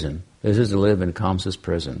prison. This is to live in Kamsa's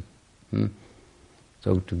prison.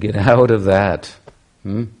 So to get out of that,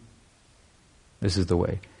 this is the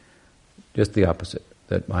way. Just the opposite.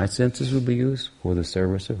 That my senses will be used for the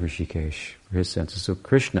service of Rishikesh, for his senses. So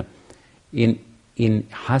Krishna, in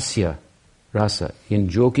hasya rasa, in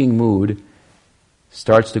joking mood,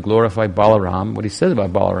 starts to glorify Balaram. What he says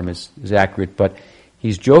about Balaram is accurate, but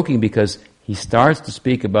he's joking because he starts to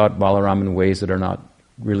speak about Balaram in ways that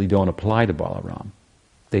don't apply to Balaram.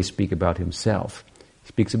 They speak about himself. He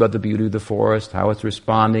speaks about the beauty of the forest, how it's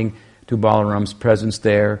responding to Balaram's presence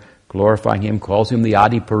there, glorifying him, calls him the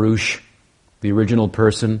Adi Purush, the original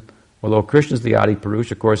person. Although Krishna's the Adi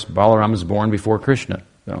Purush, of course, Balaram is born before Krishna.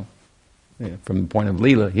 So, from the point of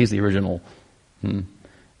Leela, he's the original.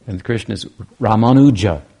 And Krishna is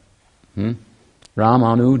Ramanuja.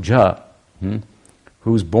 Ramanuja.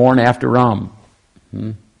 Who's born after Ram.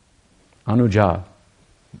 Anuja.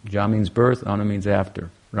 Ja means birth, Anu means after.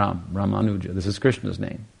 Ramanuja. This is Krishna's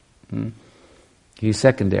name. He's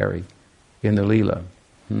secondary in the Leela.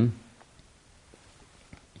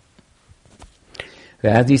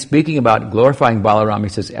 As he's speaking about glorifying Balaram, he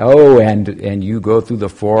says, and you go through the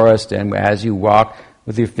forest, and as you walk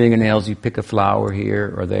with your fingernails, you pick a flower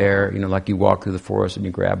here or there, like you walk through the forest and you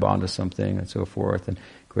grab onto something and so forth, and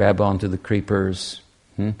grab onto the creepers.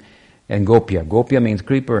 And Gopya. Gopya means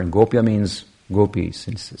creeper, and Gopya means gopis.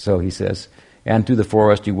 And so he says, and through the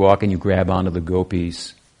forest you walk and you grab onto the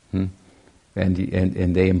gopis. And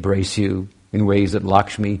they embrace you in ways that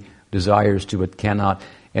Lakshmi desires to but cannot.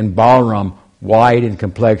 And Balaram, white in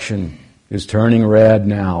complexion, is turning red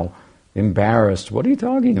now, embarrassed. What are you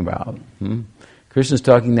talking about? Krishna's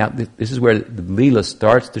talking now, this is where the Leela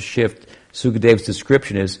starts to shift. Sukadeva's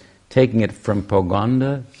description is taking it from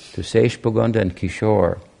Poganda to Sesh Poganda and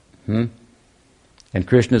Kishore. And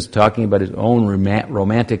Krishna's talking about his own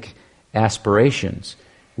romantic aspirations,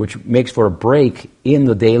 which makes for a break in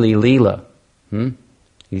the daily Leela.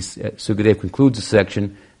 Sukadeva concludes the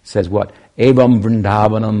section says what? Evam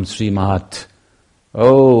Vrindavanam Srimat.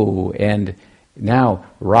 Oh, and now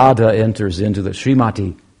Radha enters into the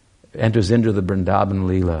Srimati, enters into the Vrindavan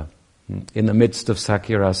Leela in the midst of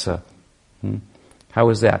Sakyarasa. How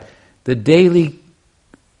is that? The daily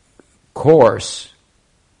course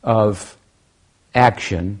of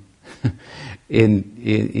action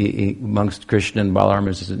in amongst Krishna and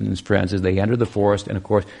Balarama and his friends as they enter the forest, and of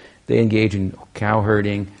course they engage in cow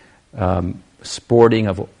herding, sporting,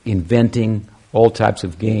 of inventing all types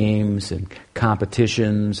of games and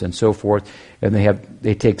competitions and so forth. And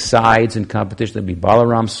they take sides in competition. There'll be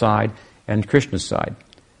Balaram's side and Krishna's side.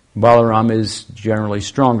 Balaram is generally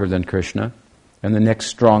stronger than Krishna, and the next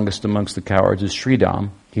strongest amongst the cowards is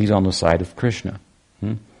Sridham. He's on the side of Krishna.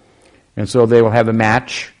 And so they will have a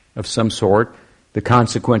match of some sort, the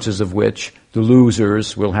consequences of which the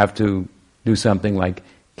losers will have to do something like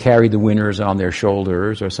carry the winners on their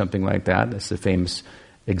shoulders or something like that. That's the famous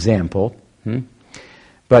example.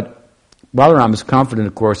 But Balaram is confident,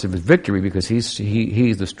 of course, of his victory because he's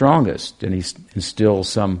the strongest, and he instills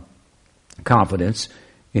some confidence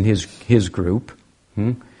in his group.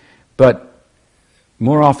 But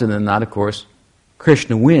more often than not, of course,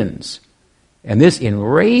 Krishna wins. And this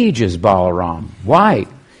enrages Balaram. Why?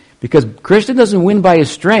 Because Krishna doesn't win by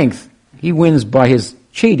his strength, he wins by his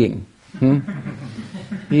cheating.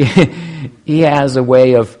 He has a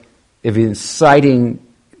way of inciting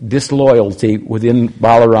disloyalty within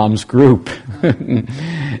Balaram's group,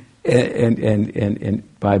 and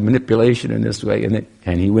by manipulation in this way,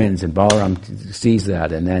 and he wins. And Balaram sees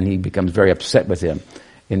that, and then he becomes very upset with him,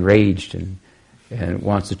 enraged, and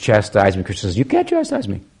wants to chastise him. Krishna says, "You can't chastise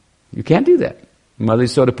me. You can't do that. Mother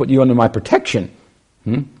Yasoda put you under my protection.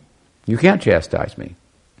 You can't chastise me.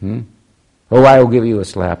 Oh, I will give you a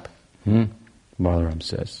slap." Balaram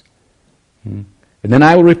says. And then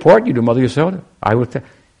I will report you to Mother Yasoda. I will tell.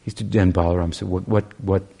 Then Balaram said,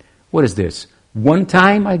 what is this? One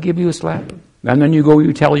time I give you a slap, and then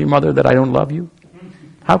you tell your mother that I don't love you?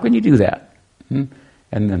 How can you do that? And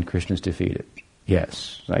then Krishna's defeated.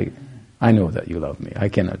 Yes, I know that you love me. I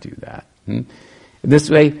cannot do that. This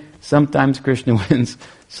way, sometimes Krishna wins,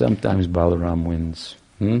 sometimes Balaram wins.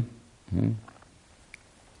 In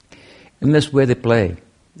this way they play.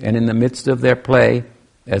 And in the midst of their play,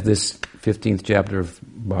 as this 15th chapter of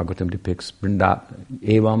Bhagavatam depicts,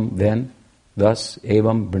 Evam, then, thus,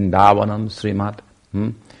 Evam Vrindavanam Srimat.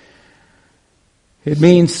 It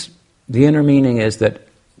means, the inner meaning is that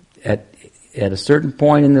at a certain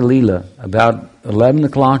point in the Leela, about 11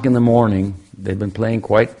 o'clock in the morning, they've been playing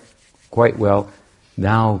quite well.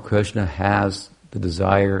 Now Krishna has the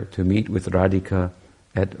desire to meet with Radhika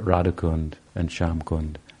at Radhakund and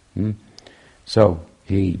Shamkund. So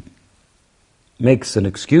he makes an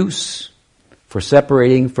excuse for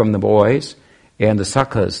separating from the boys, and the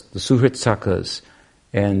Sakhas, the Suhrit Sakhas,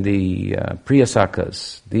 and the Priya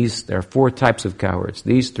Sakhas. There are 4 types of cowards.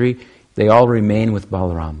 These 3, they all remain with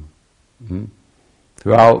Balaram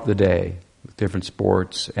throughout the day, with different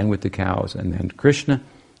sports and with the cows. And then Krishna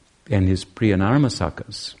and his Priyanarma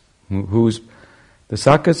Sakhas, the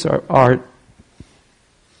Sakhas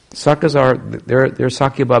their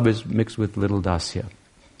Sakya Bhava is mixed with little Dasya.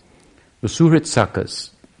 The Suhrit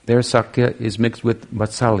Sakhas, their Sakya is mixed with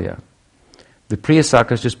Vatsalya. The Priya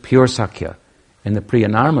Sakya is just pure Sakya. And the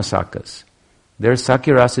Priyanarma Sakhas, their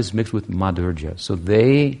Sakya Rasa is mixed with Madhurya. So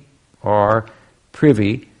they are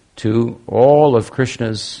privy to all of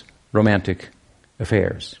Krishna's romantic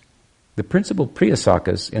affairs. The principal Priya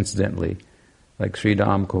Sakhas, incidentally, like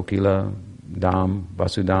Sridham, Kokila, Dham,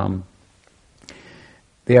 Vasudham,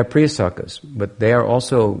 they are Priya Sakhas, but they are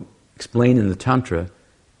also explained in the Tantra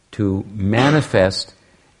to manifest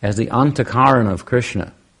as the Antakarana of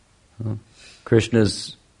Krishna.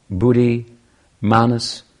 Krishna's buddhi,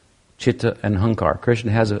 manas, chitta, and hankar.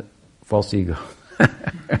 Krishna has a false ego.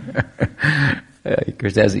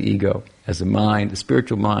 Krishna has the ego, has a mind, a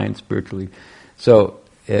spiritual mind, spiritually. So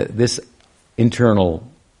this internal,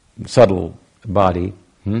 subtle body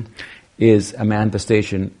is a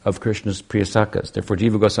manifestation of Krishna's Priya Sakhas. Therefore,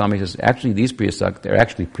 Jiva Goswami says, actually these Priya Sakhas, they're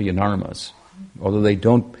actually Priyanarmas. Although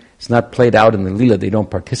it's not played out in the Leela, they don't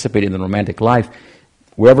participate in the romantic life.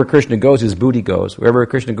 Wherever Krishna goes, his buddhi goes. Wherever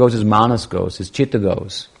Krishna goes, his manas goes, his chitta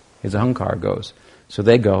goes, his ahankar goes. So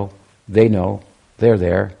they go, they know, they're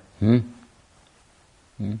there.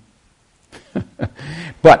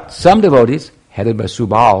 But some devotees, headed by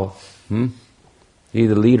Subal, he's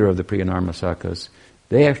the leader of the Priyanarma Sakhas,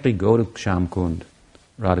 they actually go to Shamkund,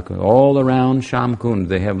 Radhakund. All around Shamkund,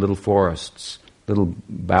 they have little forests, little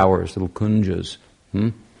bowers, little kunjas,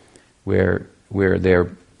 where they're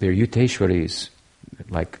Yuteshwaris,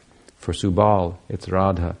 like For Subal, it's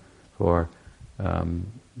Radha. For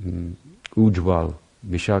Ujjwal,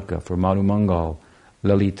 Vishaka. For Madhumangal,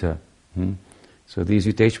 Lalita. So these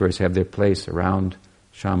Yuteshwaras have their place around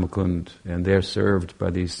Shamakund, and they're served by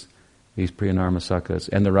these Priyanarmasakas.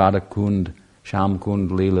 And the Radha Kund, Shamkund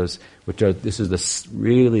Leelas, this is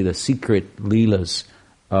really the secret Leelas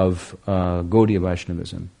of Gaudiya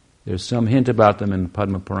Vaishnavism. There's some hint about them in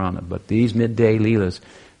Padma Purana, but these midday Leelas,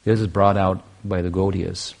 this is brought out by the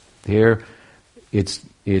Gaudiyas. Here,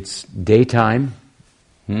 it's daytime,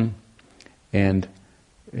 and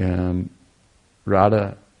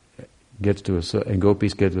Radha and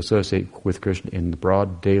gopis get to associate with Krishna in the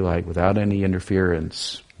broad daylight without any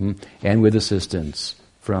interference, and with assistance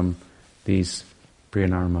from these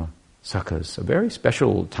Priyanarma Sakas, a very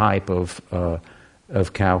special type of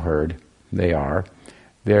cowherd they are.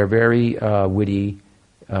 They're very witty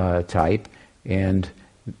type, and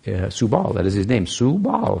Subal, that is his name.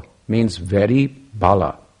 Subal means very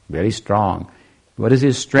bala, very strong. What is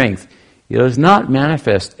his strength? It does not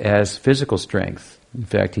manifest as physical strength. In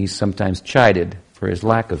fact, he's sometimes chided for his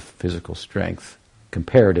lack of physical strength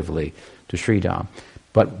comparatively to Sridham.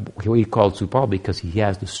 But he called Subal because he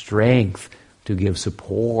has the strength to give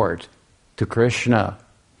support to Krishna.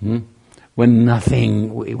 When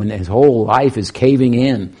his whole life is caving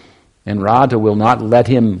in, and Radha will not let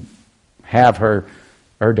him have her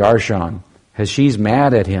darshan, as she's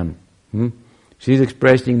mad at him. She's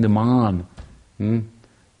expressing the man,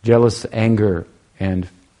 jealous anger, and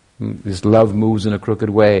this love moves in a crooked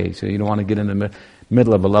way, so you don't want to get in the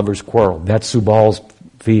middle of a lover's quarrel. That's Subal's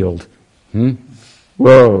field.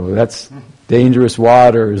 Whoa, that's dangerous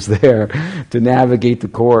waters there to navigate the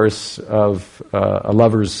course of a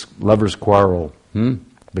lover's quarrel.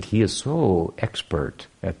 But he is so expert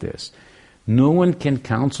at this. No one can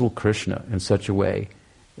counsel Krishna in such a way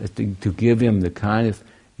as to give him the kind of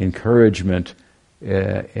encouragement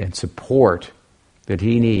and support that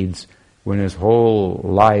he needs when his whole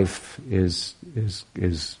life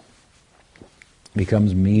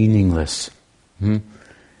becomes meaningless.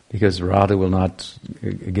 Because Radha will not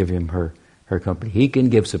give him her company. He can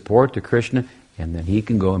give support to Krishna, and then he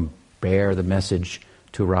can go and bear the message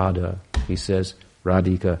to Radha. He says,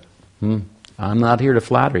 Radhika, I'm not here to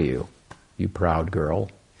flatter you, you proud girl.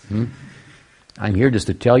 I'm here just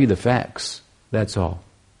to tell you the facts. That's all.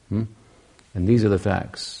 And these are the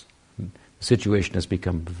facts. The situation has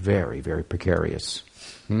become very, very precarious.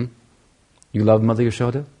 You love Mother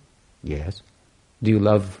Yashoda? Yes. Do you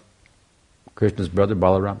love Krishna's brother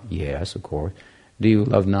Balarama? Yes, of course. Do you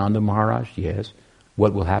love Nanda Maharaj? Yes.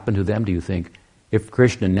 What will happen to them, do you think, if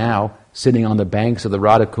Krishna now, sitting on the banks of the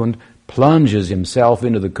Radha Kund, plunges himself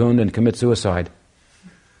into the Kund and commits suicide?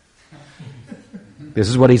 This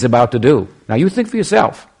is what he's about to do. Now you think for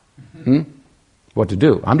yourself what to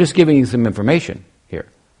do. I'm just giving you some information here.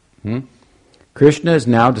 Krishna has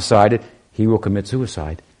now decided he will commit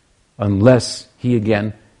suicide unless he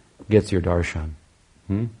again gets your darshan.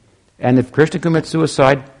 And if Krishna commits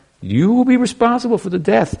suicide, you will be responsible for the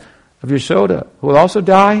death of Yashoda, who will also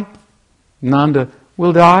die. Nanda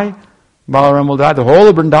will die. Balaram will die. The whole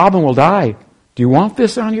of Vrindavan will die. Do you want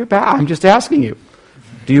this on your back? I'm just asking you.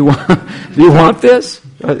 Do you want this?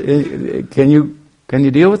 Can you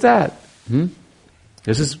deal with that?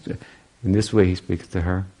 This is in this way he speaks to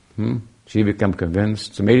her. She becomes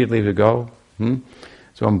convinced immediately to go.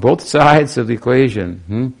 So on both sides of the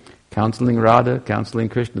equation, counseling Radha, counseling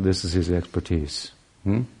Krishna, this is his expertise.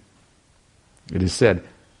 It is said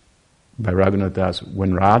by Raghunath Das,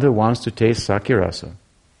 when Radha wants to taste Sakyarasa,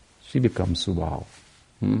 she becomes Subal.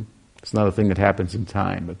 It's not a thing that happens in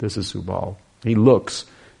time, but this is Subal. He looks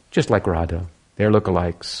just like Radha. They're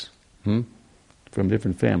lookalikes. From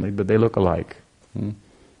different families, but they look alike.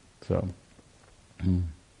 So in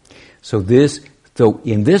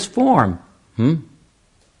this form,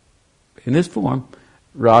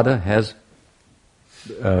 Radha has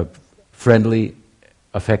friendly,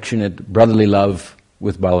 affectionate, brotherly love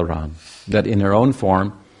with Balaram that in her own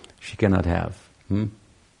form she cannot have.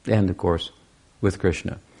 And of course, with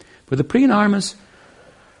Krishna. For the Priyanarmas,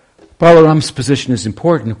 Balaram's position is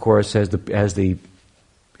important, of course, as the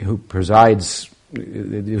who presides,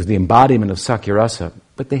 is the embodiment of Sakyarasa,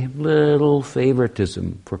 but they have little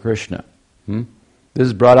favoritism for Krishna. This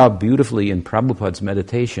is brought out beautifully in Prabhupada's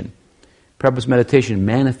meditation. Prabhupada's meditation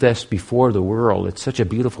manifests before the world. It's such a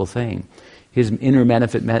beautiful thing. His inner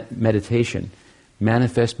meditation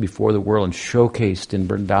manifests before the world and showcased in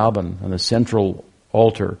Vrindavan on the central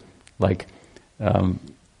altar, like Dadu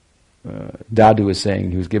was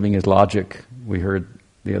saying. He was giving his logic, we heard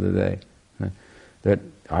the other day, that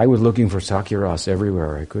I was looking for Sakyarasa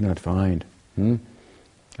everywhere. I could not find.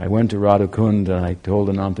 I went to Radhakund and I told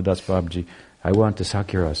Anantadas Babaji, I want to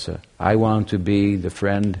Sakyarasa. I want to be the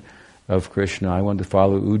friend of Krishna. I want to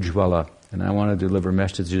follow Ujjvala. And I want to deliver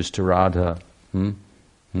messages to Radha. This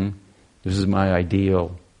is my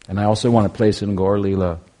ideal. And I also want a place in Gaur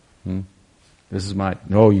Leela. This is my...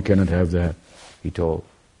 No, you cannot have that, he told.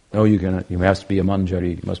 No, you cannot. You have to be a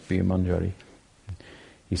Manjari. You must be a Manjari.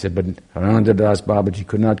 He said, but Anantadas Babaji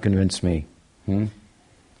could not convince me.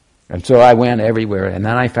 And so I went everywhere. And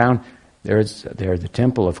then I found there's the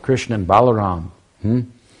temple of Krishna and Balaram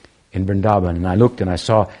in Vrindavan. And I looked and I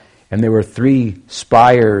saw, and there were 3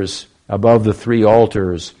 spires above the 3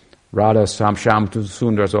 altars. Radha Samsham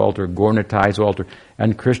Sundar's altar, Gaurnitai's altar,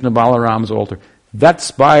 and Krishna Balaram's altar. That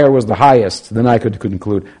spire was the highest. Then I could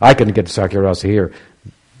conclude, I couldn't get to Sakyarasa here.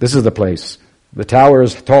 This is the place. The tower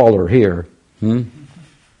is taller here. And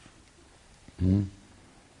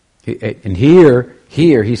here,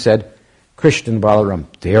 he said, Krishna and Balaram,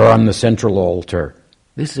 they are on the central altar.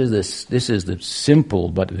 This is the simple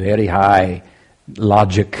but very high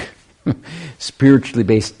logic, spiritually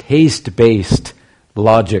based, taste-based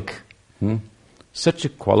logic. Such a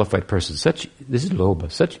qualified person, this is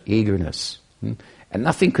Lobha, such eagerness. And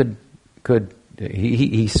nothing could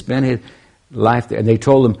he spent his life there. And they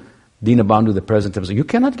told him, Dinabandhu, the president, said, you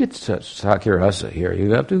cannot get Sakya Rasa here.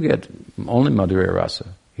 You have to get only Madhurya Rasa.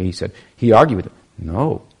 He said, he argued with him.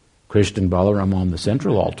 No, Krishna and Balaram on the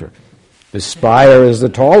central altar. The spire is the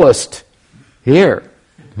tallest here.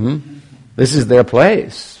 This is their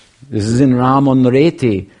place. This is in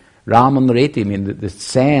Ramanreti. Ramanreti, I mean the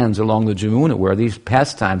sands along the Jamuna where these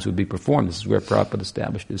pastimes would be performed. This is where Prabhupada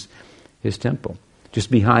established his temple.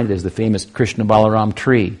 Just behind it is the famous Krishna Balaram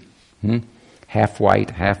tree. Half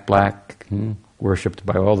white, half black, worshipped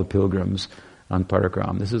by all the pilgrims on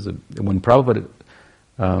Parakram. This is when Prabhupada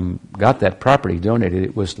got that property donated,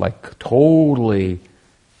 it was like totally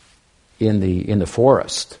in the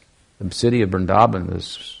forest. The city of Vrindavan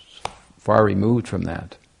was far removed from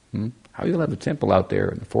that. How you'll have a temple out there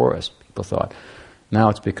in the forest? People thought. Now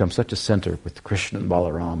it's become such a center with Krishna and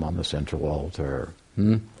Balaram on the central altar.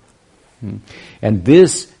 And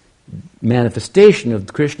this manifestation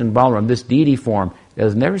of Krishna and Balaram, this deity form,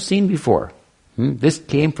 is never seen before. This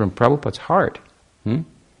came from Prabhupada's heart.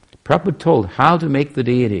 Prabhupada told how to make the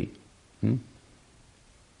deity.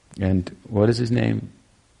 And what is his name?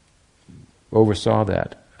 Oversaw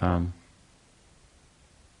that.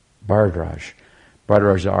 Bhardraj.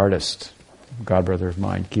 Bhardraj, the artist, godbrother of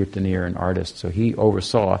mine, Kirtanir, an artist. So he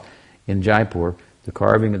oversaw in Jaipur the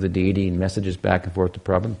carving of the deity and messages back and forth to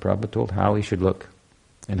Prabhupada. Prabhupada told how he should look.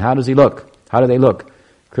 And how does he look? How do they look?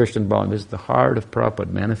 Krishna and Balaram. This is the heart of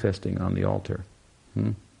Prabhupada manifesting on the altar.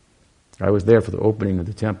 I was there for the opening of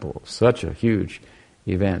the temple. Such a huge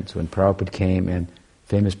event when Prabhupada came, and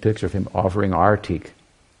famous picture of him offering artik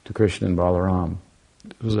to Krishna and Balaram.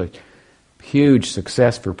 It was a huge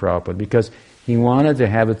success for Prabhupada because he wanted to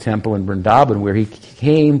have a temple in Vrindavan where he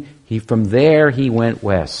came. From there he went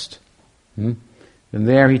west. From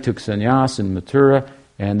there he took sannyas in Mathura,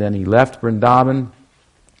 and then he left Vrindavan,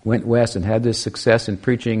 went west and had this success in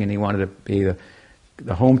preaching, and he wanted to be the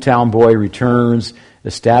hometown boy, returns,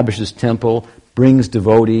 establishes temple, brings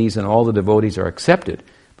devotees, and all the devotees are accepted.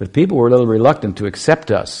 But people were a little reluctant to accept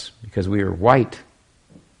us because we were white.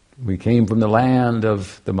 We came from the land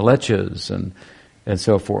of the Malechas and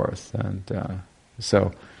so forth. And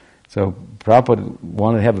so Prabhupada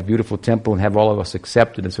wanted to have a beautiful temple and have all of us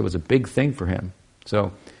accepted, and so it was a big thing for him.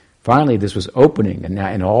 So finally this was opening,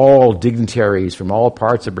 and all dignitaries from all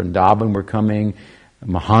parts of Vrindavan were coming,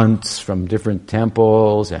 mahants from different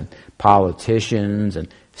temples, and politicians, and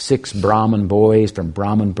 6 Brahmin boys from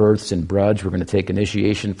Brahmin births in Braj were going to take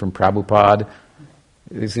initiation from Prabhupada.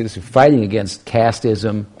 It's fighting against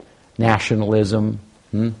casteism, nationalism,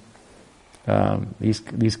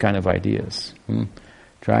 these kind of ideas.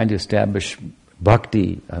 Trying to establish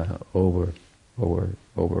bhakti over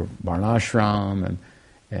varnashram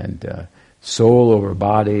and soul over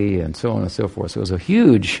body and so on and so forth. So it was a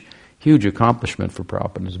huge accomplishment for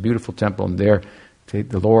Prabhupada. It was a beautiful temple, and there,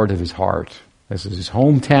 the Lord of his heart. This is his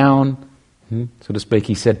hometown, so to speak.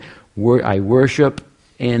 He said, I worship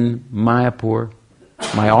in Mayapur.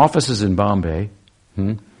 My office is in Bombay.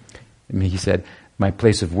 He said, my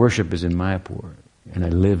place of worship is in Mayapur, and I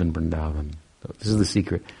live in Vrindavan. So this is the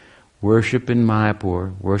secret. Worship in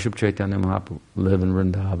Mayapur, worship Chaitanya Mahaprabhu, live in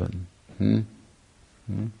Vrindavan.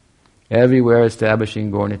 Everywhere establishing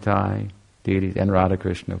Gaurnitai, deities, and Radha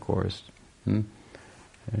Krishna, of course.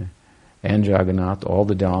 And Jagannath, all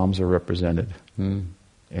the Dhams are represented in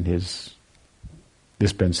his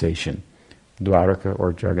dispensation. Dwaraka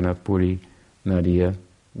or Jagannath Puri, Nadia,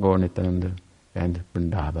 Gaurnitananda, and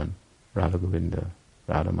Vrindavan, Radha Govinda,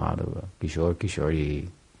 Radha Madhava, Kishore Kishori.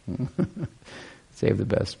 Save the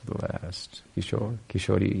best for the last. Kishore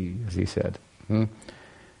Kishori, as he said.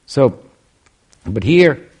 So, but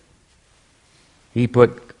here, he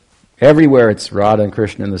put everywhere it's Radha and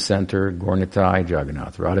Krishna in the center, Gaurnitai,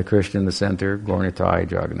 Jagannath. Radha Krishna in the center, Gaurnitai,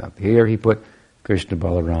 Jagannath. Here he put Krishna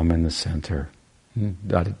Balarama in the center.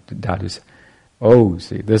 Oh,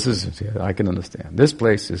 see, I can understand. This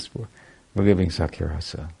place is for giving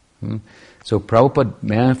Sakyarasa. So Prabhupada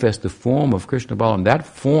manifests the form of Krishna Balarama. That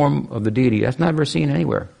form of the deity, that's never seen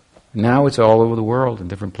anywhere. Now it's all over the world in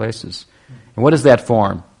different places. And what is that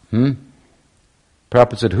form?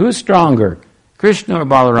 Prabhupada said, who's stronger, Krishna or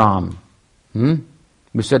Balaram?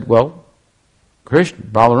 We said, well,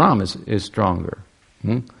 Balaram is stronger.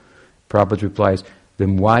 Prabhupada replies,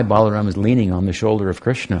 then why Balaram is leaning on the shoulder of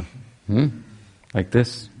Krishna? Like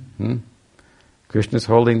this. Krishna's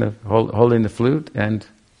holding the flute and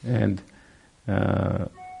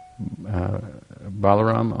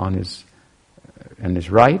Balaram on his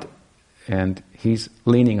right, and he's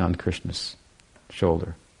leaning on Krishna's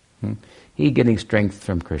shoulder. He getting strength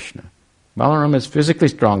from Krishna. Balaram is physically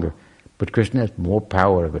stronger, but Krishna has more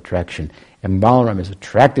power of attraction, and Balaram is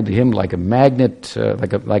attracted to him like a magnet,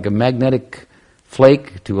 like a magnetic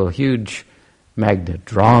flake to a huge magnet,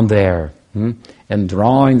 drawn there, and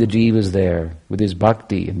drawing the jivas there with his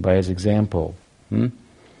bhakti and by his example.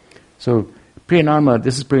 So Priyanarma,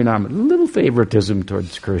 this is Priyanarma, little favoritism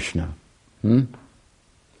towards Krishna, and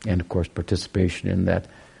of course participation in that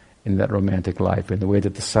romantic life, in the way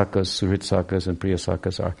that the sakhas, Suhrit sakhas and Priya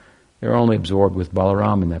sakhas are. They're only absorbed with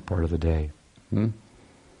Balaram in that part of the day.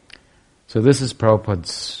 So this is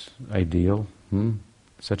Prabhupada's ideal.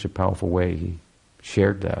 Such a powerful way he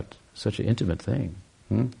shared that. Such an intimate thing.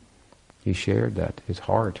 He shared that, his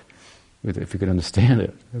heart, if you could understand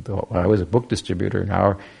it. I was a book distributor, and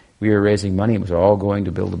how we were raising money. It was all going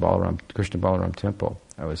to build the Krishna Balaram temple.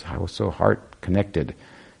 I was so heart connected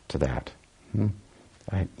to that.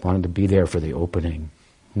 I wanted to be there for the opening,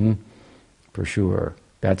 for sure.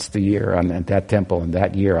 That's the year, at that temple, and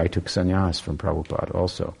that year I took sannyas from Prabhupada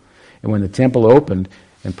also. And when the temple opened,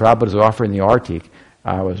 and Prabhupada was offering the artik,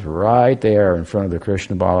 I was right there in front of the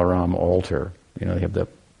Krishna Balaram altar. You know, they have the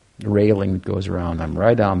railing that goes around. I'm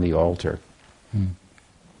right on the altar.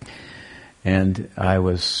 And I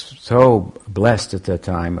was so blessed at that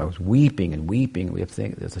time. I was weeping and weeping. We have to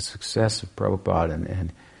think of the success of Prabhupada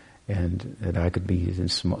and that I could be in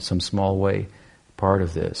some small way part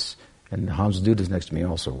of this. And Hans Duda is next to me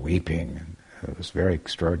also weeping. And it was very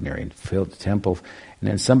extraordinary, and filled the temple. And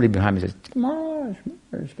then somebody behind me says, Maharaj,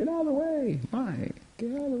 get out of the way.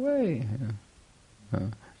 Get out of the way.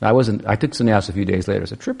 I took sannyas a few days later. I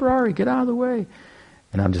said, Tripurari, get out of the way.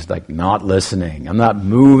 And I'm just like not listening. I'm not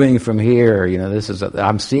moving from here. You know,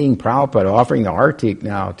 I'm seeing Prabhupada offering the artik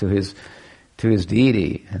now to his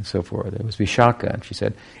deity and so forth. It was Vishaka, and she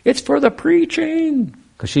said, it's for the preaching.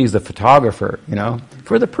 Because she's the photographer, you know.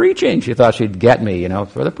 For the preaching. She thought she'd get me, you know,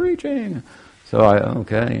 for the preaching. So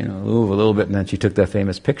move a little bit, and then she took that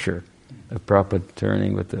famous picture of Prabhupada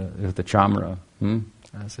turning with the chamra.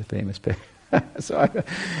 That's a famous picture. So I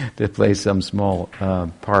to play some small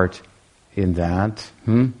part in that.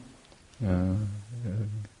 A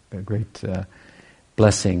great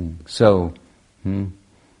blessing. So,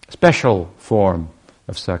 special form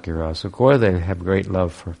of Sakyarasa. Of course, they have great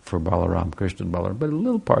love for Balaram, Krishna and Balaram, but a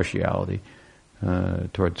little partiality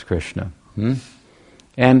towards Krishna.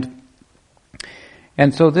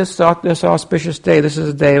 And so this auspicious day, this is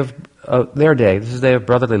a day of their day. This is a day of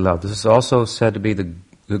brotherly love. This is also said to be the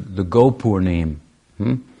Gopurnim.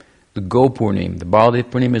 The Gopurnim. The Baladeva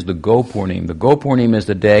Purnima is the Gopurnim. The Gopurnim is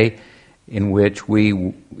the day in which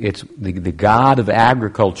it's the god of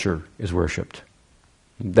agriculture is worshipped.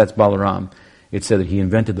 That's Balaram. It said that he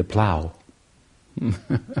invented the plow.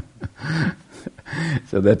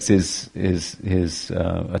 So that's his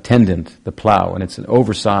attendant, the plow, and it's an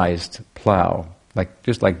oversized plow,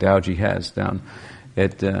 just like Daoji has down.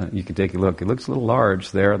 You can take a look. It looks a little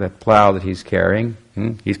large there. That plow that he's carrying.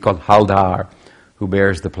 He's called Haldar, who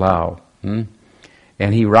bears the plow. And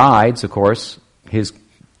he rides, of course.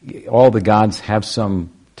 All the gods have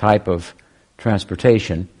some type of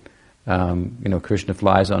transportation. Krishna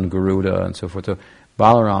flies on Garuda and so forth. So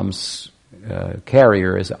Balaram's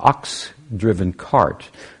carrier is an ox-driven cart,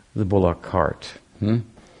 the bullock cart, with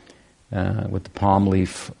the palm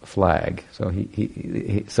leaf flag. So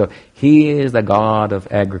he is the god of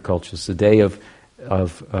agriculture. It's the day of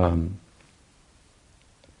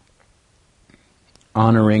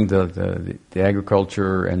honoring the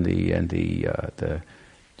agriculture and the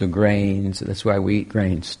grains. That's why we eat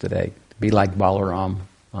grains today. Be like Balaram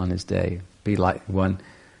on his day. Be like one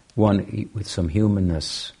with some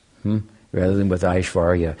humanness, rather than with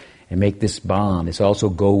Aishvarya. And make this bond. It's also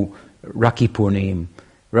go Rakhi Purnim.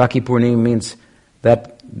 Rakhi Purnim means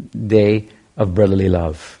that day of brotherly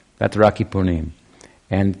love. That's Rakhi Purnim.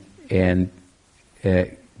 And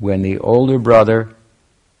when the older brother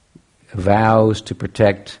vows to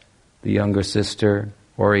protect the younger sister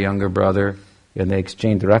or a younger brother, and they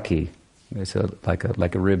exchange Rakhi. It's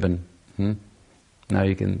like a ribbon. Now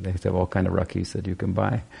they have all kind of Rakhis that you can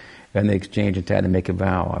buy. And they exchange it and make a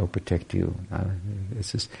vow, I will protect you.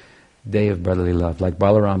 It's this day of brotherly love, like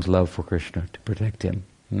Balaram's love for Krishna, to protect him.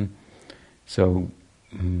 So,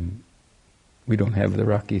 we don't have the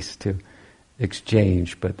Rakhis to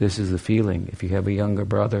exchange, but this is the feeling. If you have a younger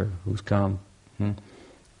brother who's come,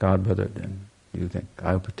 God brother, then you think,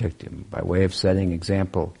 I'll protect him by way of setting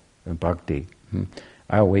example in bhakti.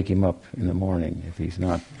 I'll wake him up in the morning if he's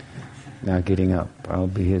not getting up. I'll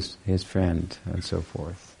be his friend, and so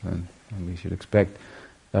forth. And we should expect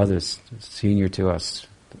others senior to us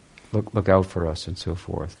look out for us, and so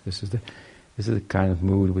forth. This is the kind of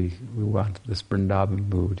mood we want. This Vrindavan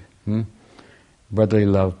mood. Brotherly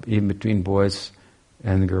love, even between boys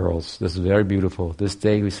and girls. This is very beautiful. This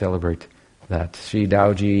day we celebrate that. Shri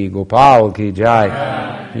Dauji Gopal ki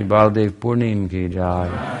jai. Shri Baladeva Purnima ki jai.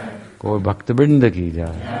 Gaur Bhakta Vrinda ki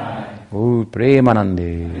jai. Oh,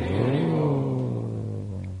 Premanande.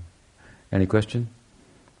 Oh. Any question?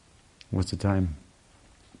 What's the time?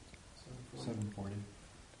 7:40.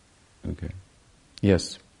 Okay.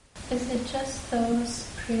 Yes. Is it just those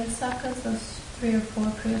Priyasakas, those 3 or 4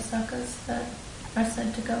 Priyasakas that are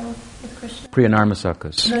said to go with Krishna?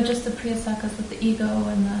 Priyanarmasakas. No, just the Priyasakas with the ego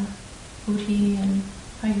and the booty and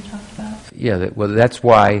how you talked about. Yeah, that's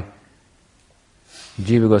why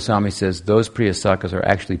Jiva Goswami says those Priyasakas are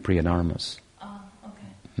actually Priyanarmas. Oh, okay.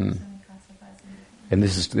 So he classifies them. And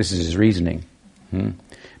this is his reasoning.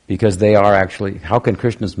 Because they are actually, how can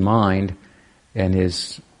Krishna's mind and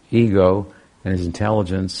his ego and his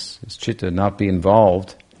intelligence, his chitta, not be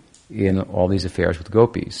involved in all these affairs with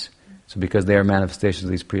gopis? So because they are manifestations of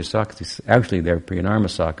these Priyasakas, actually they're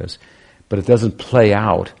Priyanarmasakas, but it doesn't play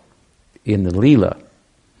out in the Leela,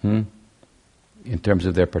 in terms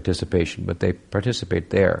of their participation, but they participate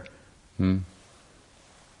there.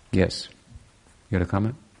 Yes? You got a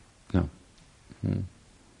comment? No.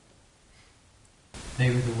 They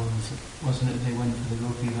were the ones, wasn't it, they went for the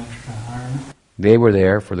Gopi Vastraharana? They were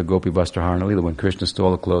there for the Gopi Vastraharana Leela when Krishna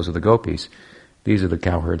stole the clothes of the gopis. These are the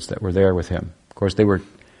cowherds that were there with him. Of course, they're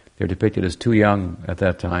depicted as too young at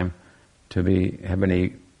that time to have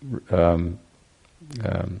any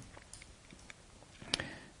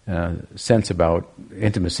sense about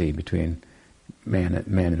intimacy between man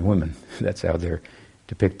and woman. That's how they're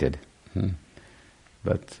depicted.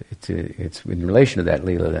 But it's in relation to that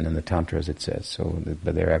Leela then in the Tantras it says.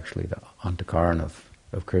 But they're actually the Antakaran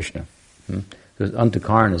of Krishna. Because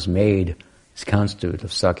Antakaran is constituted of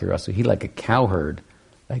Sakirasa. He's like a cowherd,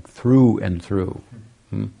 like through and through.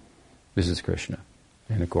 This is Krishna.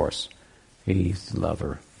 And of course, he's the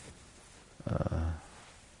lover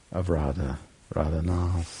of Radha,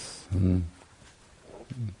 Radhanath.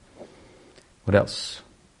 What else?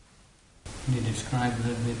 Can you describe a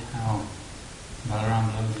little bit how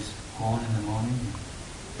Balaram blows his horn in the morning?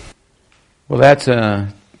 Well,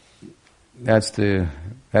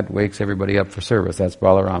 that wakes everybody up for service. That's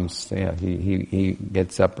Balaram's. Yeah, he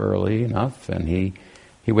gets up early enough, and he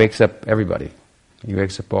wakes up everybody. He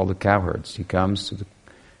wakes up all the cowherds. He comes to the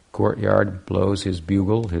courtyard, blows his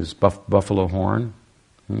bugle, his buffalo horn.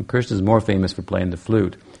 Krishna is more famous for playing the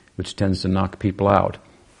flute, which tends to knock people out,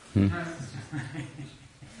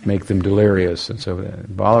 make them delirious. And so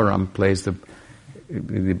Balaram plays the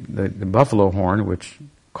buffalo horn, which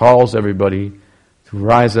calls everybody to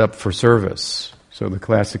rise up for service. So the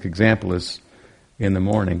classic example is in the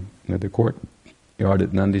morning at the courtyard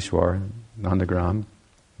at Nandishwar, Nandagram.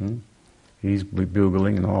 He's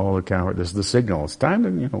bugling and all the cowherds. This is the signal. It's time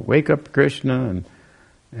to wake up Krishna,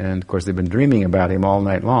 and of course they've been dreaming about him all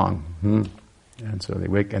night long. And so they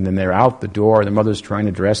wake, and then they're out the door. The mother's trying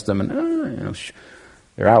to dress them, and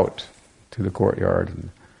they're out to the courtyard,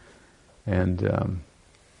 and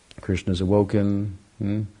Krishna's awoken.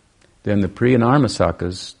 Then the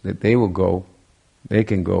Priyanarmasakas, they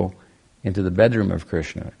can go into the bedroom of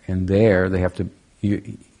Krishna, and there they have to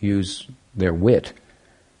use their wit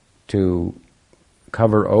to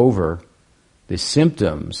cover over the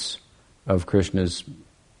symptoms of Krishna's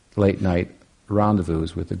late night rendezvous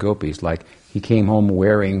with the gopis. Like he came home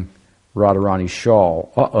wearing Radharani's shawl.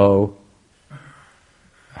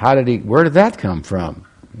 Where did that come from?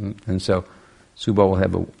 And so Subal will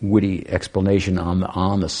have a witty explanation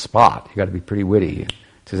on the spot. You got to be pretty witty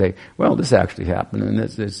to say, well, this actually happened, and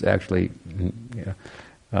this actually,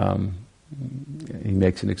 he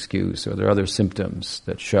makes an excuse, or there are other symptoms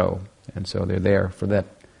that show, and so they're there for that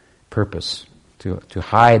purpose, to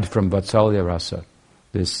hide from Vatsalya rasa,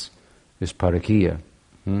 this parakya.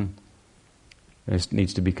 It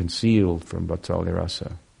needs to be concealed from Vatsalya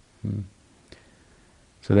rasa.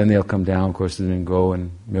 So then they'll come down, of course, and then go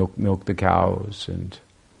and milk the cows, and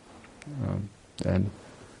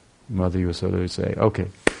Mother Yasoda would say, okay,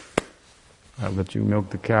 I'll let you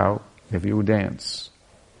milk the cow if you dance.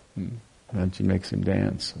 And she makes him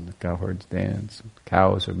dance, and the cowherds dance, and the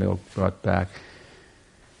cows are milked, brought back.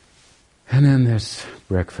 And then there's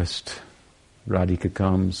breakfast. Radhika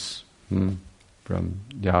comes from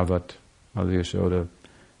Yavat. Mother Yasoda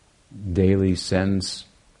daily sends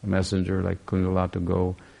a messenger like Kundala to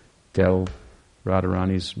go tell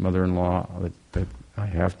Radharani's mother-in-law that I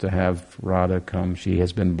have to have Radha come. She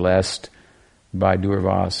has been blessed by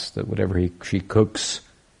Durvas, that whatever she cooks,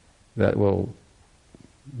 that will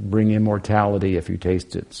bring immortality if you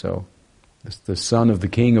taste it. So the son of the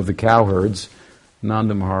king of the cowherds,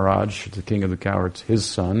 Nanda Maharaj, the king of the cowherds, his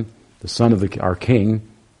son, the son of our king,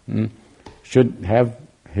 should have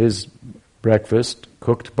his breakfast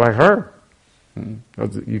cooked by her.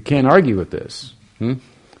 You can't argue with this.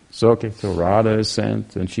 So Radha is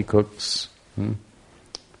sent, and she cooks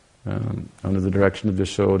under the direction of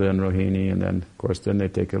Yashoda and Rohini, and then, of course, then they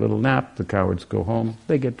take a little nap, the cowards go home,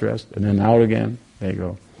 they get dressed, and then out again, they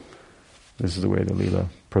go. This is the way the Leela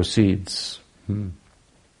proceeds.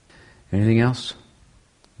 Anything else?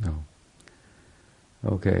 No.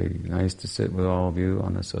 Okay, nice to sit with all of you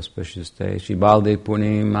on this auspicious day. Shri Baladeva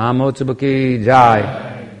Purnima Mahamotsav ki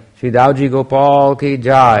jai. Shri Dauji Gopal ki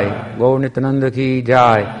jai. Gaur Nityananda ki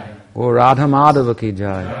jai. Gaur Radha Madhava ki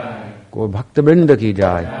jai. Gaur Bhakta Vrinda ki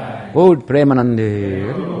jai. Gaur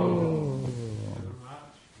Premanande.